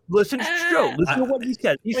 listen to Joe. Listen to what he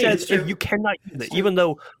said. He Wait, says it's true. if you cannot use it, even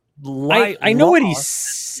though I know what he law-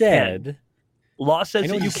 said. Law says I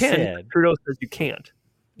know that what you he can. said. Trudeau says you can't.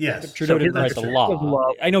 Yes. Trudeau So didn't his write the understanding of law.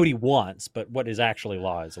 law- I know what he wants, but what is actually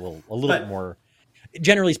law is a little But- bit more.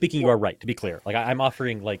 Generally speaking, you are right. To be clear, like I'm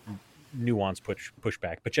offering like nuanced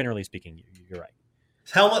pushback, but generally speaking, you're right.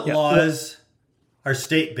 Helmet Yeah. laws are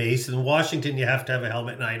state based. In Washington, you have to have a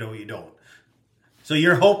helmet. In Idaho, you don't. So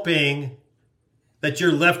you're hoping that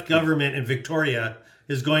your left government in Victoria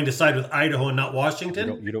is going to side with Idaho and not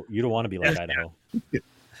Washington. You don't want to be like Idaho.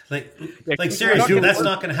 Like seriously, that's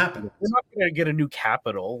not going to happen. We're not going to get a new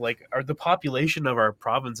capital. Like, the population of our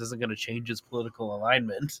province isn't going to change its political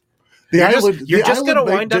alignment. the You're just- island. you're the just island gonna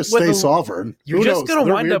may wind up just with stay a- sovereign. You're Who just knows? going to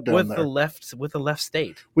They're wind weird up down with there. the left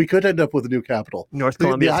state. We could end up with a new capital. North The-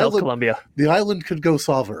 Columbia, the South island- Columbia. The island could go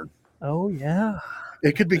sovereign. Oh yeah.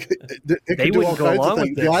 It could be. It They could do all wouldn't go kinds of along with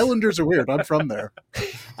things. The this. Islanders are weird. I'm from there.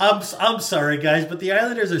 I'm sorry, guys, but the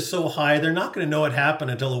Islanders are so high; they're not going to know what happened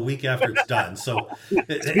until a week after it's done. So,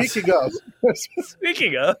 Speaking of,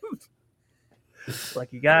 Speaking of,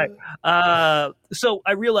 lucky guy. So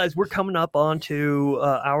I realize we're coming up onto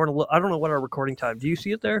hour and I don't know what our recording time. Do you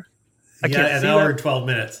see it there? I yeah, can't an see hour that. and 12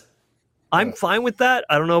 minutes. I'm fine with that.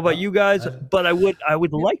 I don't know about you guys, but I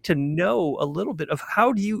would like to know a little bit of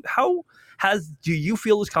do you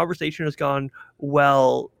feel this conversation has gone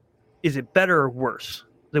well? Is it better or worse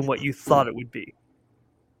than what you thought it would be?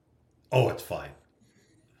 Oh, it's fine.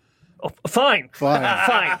 Oh, fine. fine,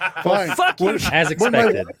 Fine. fine. Fuck you. As When my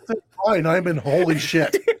expected. wife said fine, I'm in holy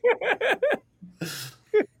shit.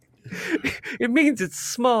 It means it's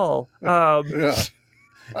small. Yeah.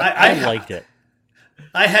 I liked it.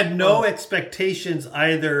 I had no expectations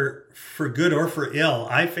either for good or for ill.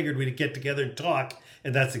 I figured we'd get together and talk,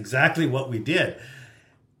 and that's exactly what we did.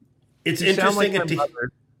 It's interesting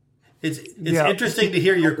it's interesting to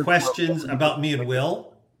hear your questions about me and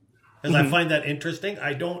Will, because I find that interesting.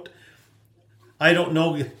 I don't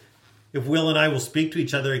know if Will and I will speak to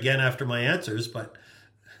each other again after my answers, but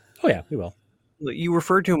oh yeah, we will. You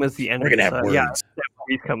referred to him as the enemy. We're gonna have words. Yeah, that's where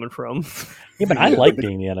he's coming from. Yeah, but I like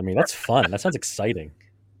being the enemy. That's fun. That sounds exciting.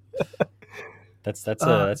 That's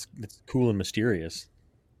cool and mysterious.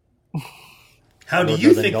 How do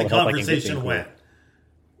you think the conversation went?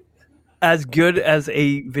 As good as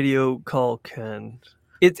a video call can.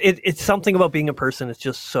 It's something about being a person. It's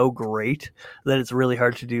just so great that it's really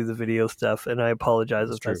hard to do the video stuff. And I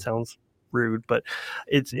apologize if that sounds rude, but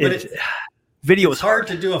it's video is hard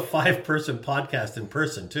to do a 5-person podcast in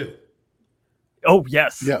person too. Oh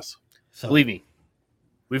yes, yes. So, believe me,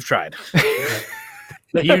 we've tried.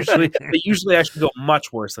 They usually actually go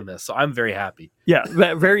much worse than this, so I'm very happy. Yeah,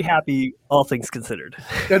 very happy, all things considered.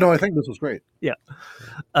 Yeah, no, I think this was great. Yeah.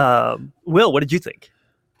 Will, what did you think?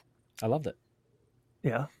 I loved it.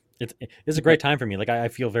 Yeah. It's a great time for me. Like I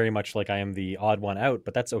feel very much like I am the odd one out,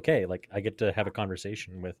 but that's okay. Like I get to have a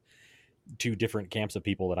conversation with two different camps of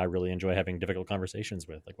people that I really enjoy having difficult conversations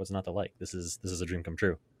with. Like what's not to like? This is a dream come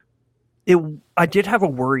true. I did have a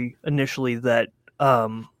worry initially that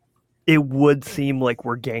it would seem like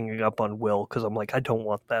we're ganging up on Will, because I'm like, I don't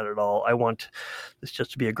want that at all. I want this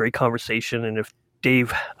just to be a great conversation. And if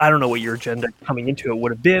Dave, I don't know what your agenda coming into it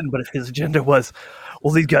would have been, but if his agenda was,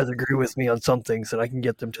 well, these guys agree with me on some things and I can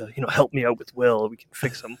get them to, help me out with Will, we can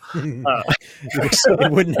fix them.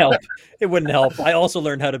 It wouldn't help. It wouldn't help. I also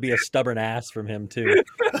learned how to be a stubborn ass from him too.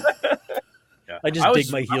 Yeah. I just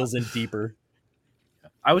dig my heels in deeper.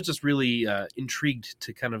 I was just really intrigued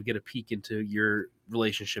to kind of get a peek into your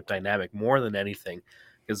relationship dynamic more than anything,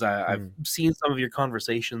 because I've seen some of your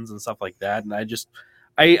conversations and stuff like that, and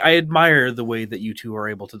I admire the way that you two are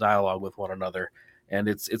able to dialogue with one another, and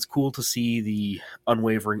it's cool to see the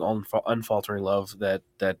unwavering, unfaltering love that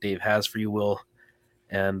Dave has for you, Will,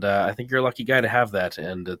 and I think you're a lucky guy to have that,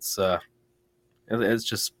 and it's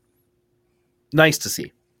just nice to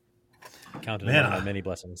see. Counted on my many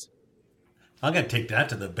blessings. I'm going to take that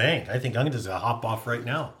to the bank. I think I'm just going to hop off right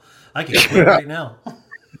now. I can quit right now.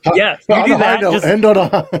 Yeah, you do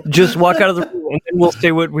that. Just walk out of the room, and then we'll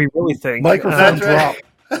say what we really think. Microphone drop.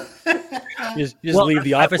 Just leave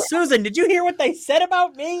the office. Susan, did you hear what they said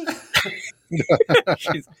about me?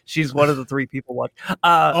 she's one of the 3 people watching.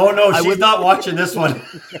 Oh, no, she's not watching this one.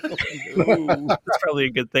 That's probably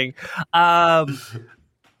a good thing. Well,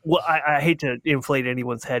 I hate to inflate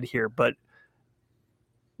anyone's head here, but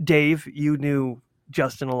Dave, you knew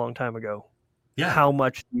Justin a long time ago. Yeah. How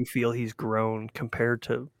much do you feel he's grown compared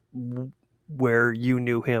to where you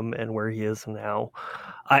knew him and where he is now?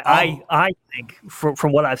 I think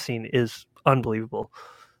from what I've seen is unbelievable,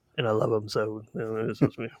 and I love him. So it's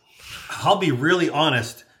me. I'll be really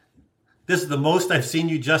honest. This is the most I've seen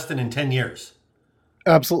you, Justin, in 10 years.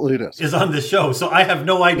 Absolutely, it is. Is on this show, so I have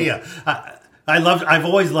no idea. I've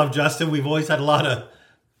always loved Justin. We've always had a lot of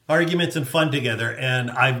arguments and fun together, and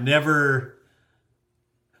I've never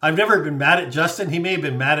been mad at Justin. He may have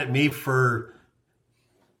been mad at me for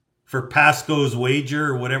Pasco's wager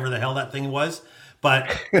or whatever the hell that thing was, but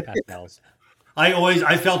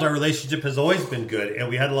I felt our relationship has always been good, and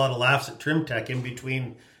we had a lot of laughs at Trim Tech in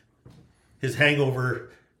between his hangover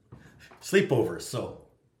sleepovers.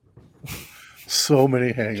 So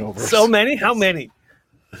many hangovers. So many? How many?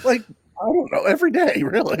 Like, I don't know. Every day,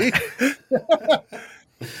 really.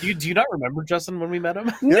 Do you not remember Justin when we met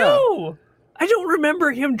him? No, I don't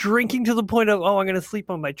remember him drinking to the point of, I'm going to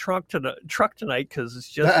sleep on my truck tonight because it's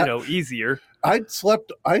just easier. I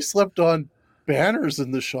slept on banners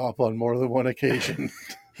in the shop on more than one occasion.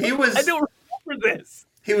 I don't remember this.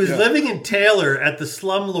 He was living in Taylor at the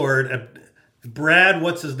slumlord at Brad.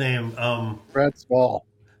 What's his name? Brad Small.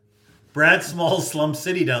 Brad Small's Slum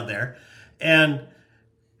City down there, and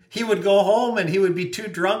he would go home and he would be too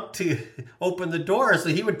drunk to open the door. So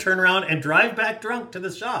he would turn around and drive back drunk to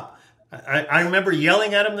the shop. I remember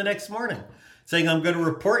yelling at him the next morning saying, I'm going to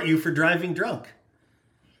report you for driving drunk.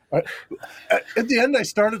 At the end, I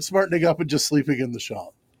started smartening up and just sleeping in the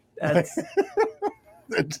shop.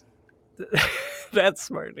 That's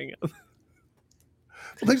smartening up.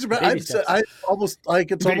 Things are bad. It's almost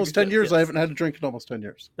 10 years. Yes. I haven't had a drink in almost 10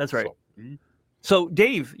 years. That's right. So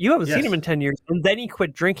Dave, you haven't seen him in 10 years, and then he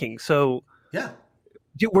quit drinking. So yeah,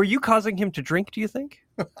 were you causing him to drink, do you think?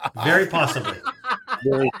 Very possibly.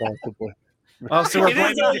 Very possibly. Oh, so we're It is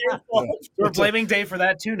blaming, all your fault. we're blaming Dave for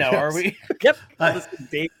that too now, are we? Yep. I- Listen,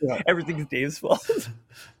 Dave, Yeah. everything's Dave's fault.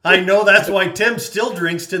 I know that's why Tim still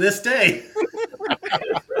drinks to this day.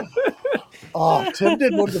 Oh, Tim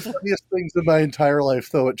did one of the funniest things in my entire life,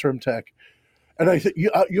 though, at Trim Tech. And I think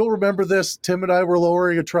you'll remember this. Tim and I were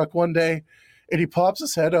lowering a truck one day, and he pops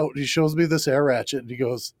his head out and he shows me this air ratchet, and he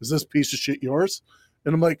goes, "Is this piece of shit yours?"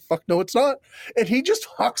 And I'm like, "Fuck no, it's not." And he just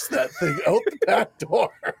hucks that thing out the back door.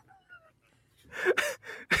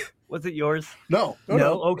 Was it yours? No.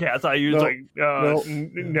 Okay, I thought you was No. like,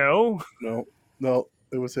 No. no. No,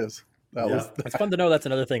 it was his. That Yeah. was It's fun to know that's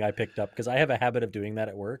another thing I picked up because I have a habit of doing that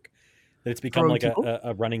at work. That it's become Throwing like people?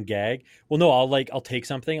 a running gag. Well, no, I'll take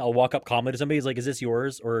something. I'll walk up calmly to somebody. He's like, "Is this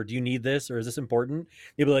yours? Or do you need this? Or is this important?"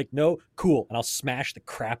 They'll be like, "No, cool," and I'll smash the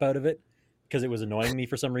crap out of it because it was annoying me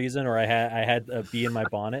for some reason, or I had a bee in my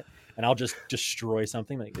bonnet, and I'll just destroy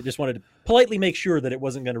something. Like, I just wanted to politely make sure that it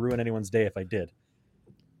wasn't going to ruin anyone's day if I did.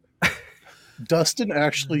 Dustin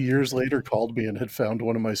actually years later called me and had found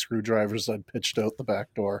one of my screwdrivers I'd pitched out the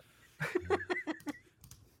back door.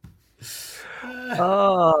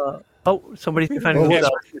 Somebody's finding Well, this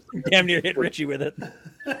out. Damn near hit Richie with it.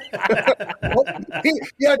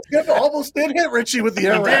 Tim almost did hit Richie with the He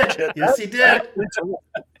air did. ratchet. Yes, he did.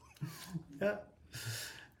 Yeah.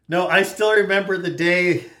 No, I still remember the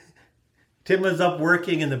day Tim was up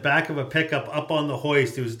working in the back of a pickup up on the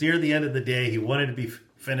hoist. It was near the end of the day. He wanted to be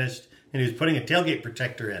finished, and he was putting a tailgate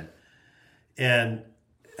protector in. And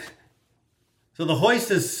so the hoist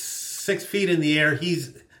is 6 feet in the air. He's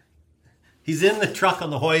in the truck on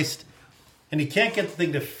the hoist, and he can't get the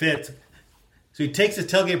thing to fit. So he takes the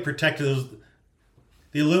tailgate protector,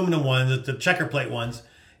 the aluminum ones, the checker plate ones,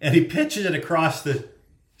 and he pitches it across the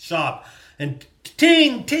shop. And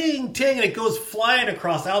ting, ting, ting, and it goes flying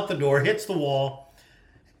across out the door, hits the wall.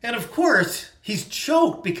 And of course, he's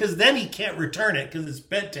choked because then he can't return it because it's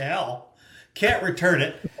bent to hell. Can't return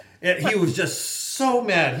it. And he was just so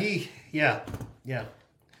mad. Yeah.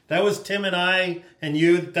 That was Tim and I and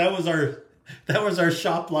you. That was our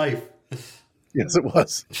shop life. Yes, it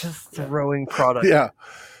was. Just throwing product. Yeah.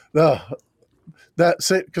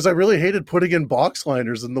 Because I really hated putting in box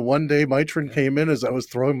liners, and the one day Mitron came in as I was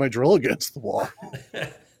throwing my drill against the wall.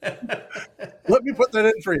 Let me put that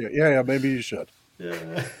in for you. Yeah, maybe you should.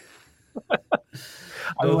 Yeah.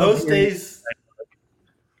 No, those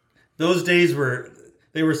days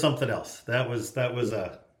were something else.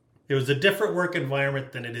 It was a different work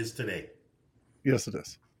environment than it is today. Yes, it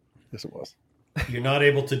is. Yes, it was. You're not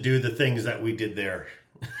able to do the things that we did there.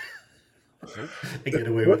 And get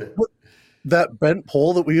away with it. That bent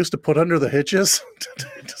pole that we used to put under the hitches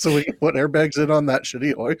so we could put airbags in on that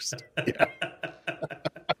shitty hoist. Yeah.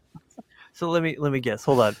 So let me guess.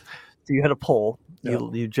 Hold on. So you had a pole.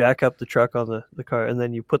 You jack up the truck on the car, and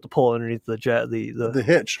then you put the pole underneath the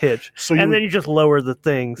hitch. So then you just lower the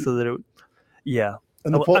thing so that it. Yeah.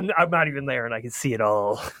 And the pole, I'm not even there, and I can see it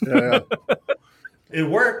all. yeah. It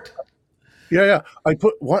worked. Yeah. I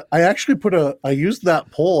used that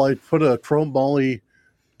pole. I put a chrome molly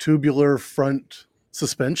tubular front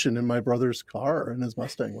suspension in my brother's car in his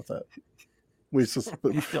Mustang with that.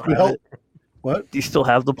 What? Do you still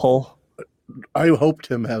have the pole? I hope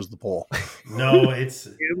Tim has the pole. No, it's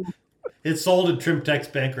sold in Trim Tech's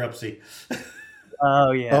bankruptcy.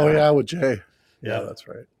 Oh yeah. Oh yeah, with Jay. Yeah, Yeah. that's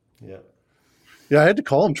right. Yeah. Yeah, I had to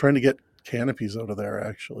call him trying to get canopies out of there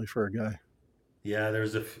actually for a guy. Yeah,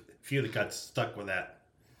 there's a few that got stuck with that.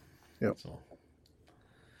 Yep. So.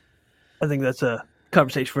 I think that's a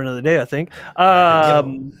conversation for another day. I think.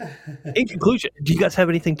 In conclusion, do you guys have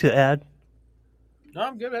anything to add? No,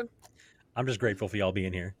 I'm good, man. I'm just grateful for y'all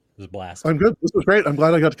being here. It was a blast. I'm good. This was great. I'm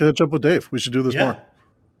glad I got to catch up with Dave. We should do this more.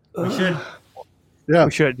 We should. Yeah.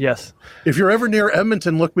 We should. Yes. If you're ever near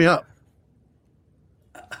Edmonton, look me up.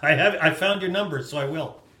 I found your number, so I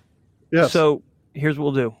will. Yes. So here's what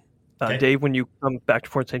we'll do. Okay. Dave, when you come back to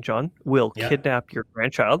Fort St. John, we'll Yeah. kidnap your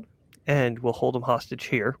grandchild and we'll hold him hostage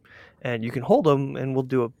here. And you can hold him and we'll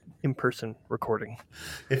do a in-person recording.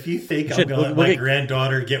 If you think I'm Should- going to let we'll my get-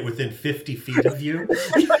 granddaughter get within 50 feet of you,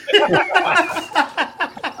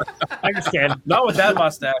 I understand. Not with that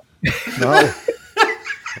mustache. no.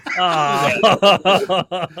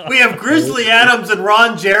 we have Grizzly Adams and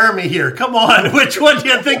Ron Jeremy here. Come on, which one do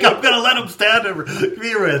you think I'm going to let him stand over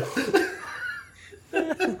me with?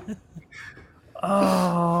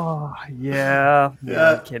 Oh, yeah.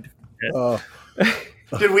 Yeah. I can't.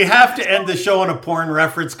 Did we have to end the show on a porn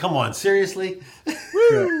reference? Come on, seriously?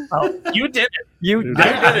 You did it. You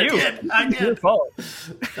I did. did. Your fault.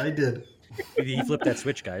 I did. He flipped that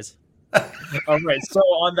switch, guys. All right. So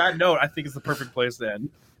on that note, I think it's the perfect place to end.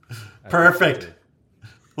 Perfect.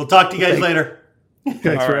 We'll talk to you guys later.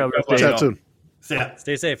 Thanks for having us, Dave. Chat soon. See ya.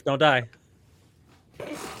 Stay safe. Don't die.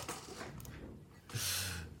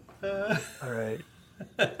 All right.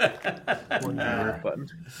 Button.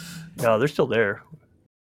 No, they're still there.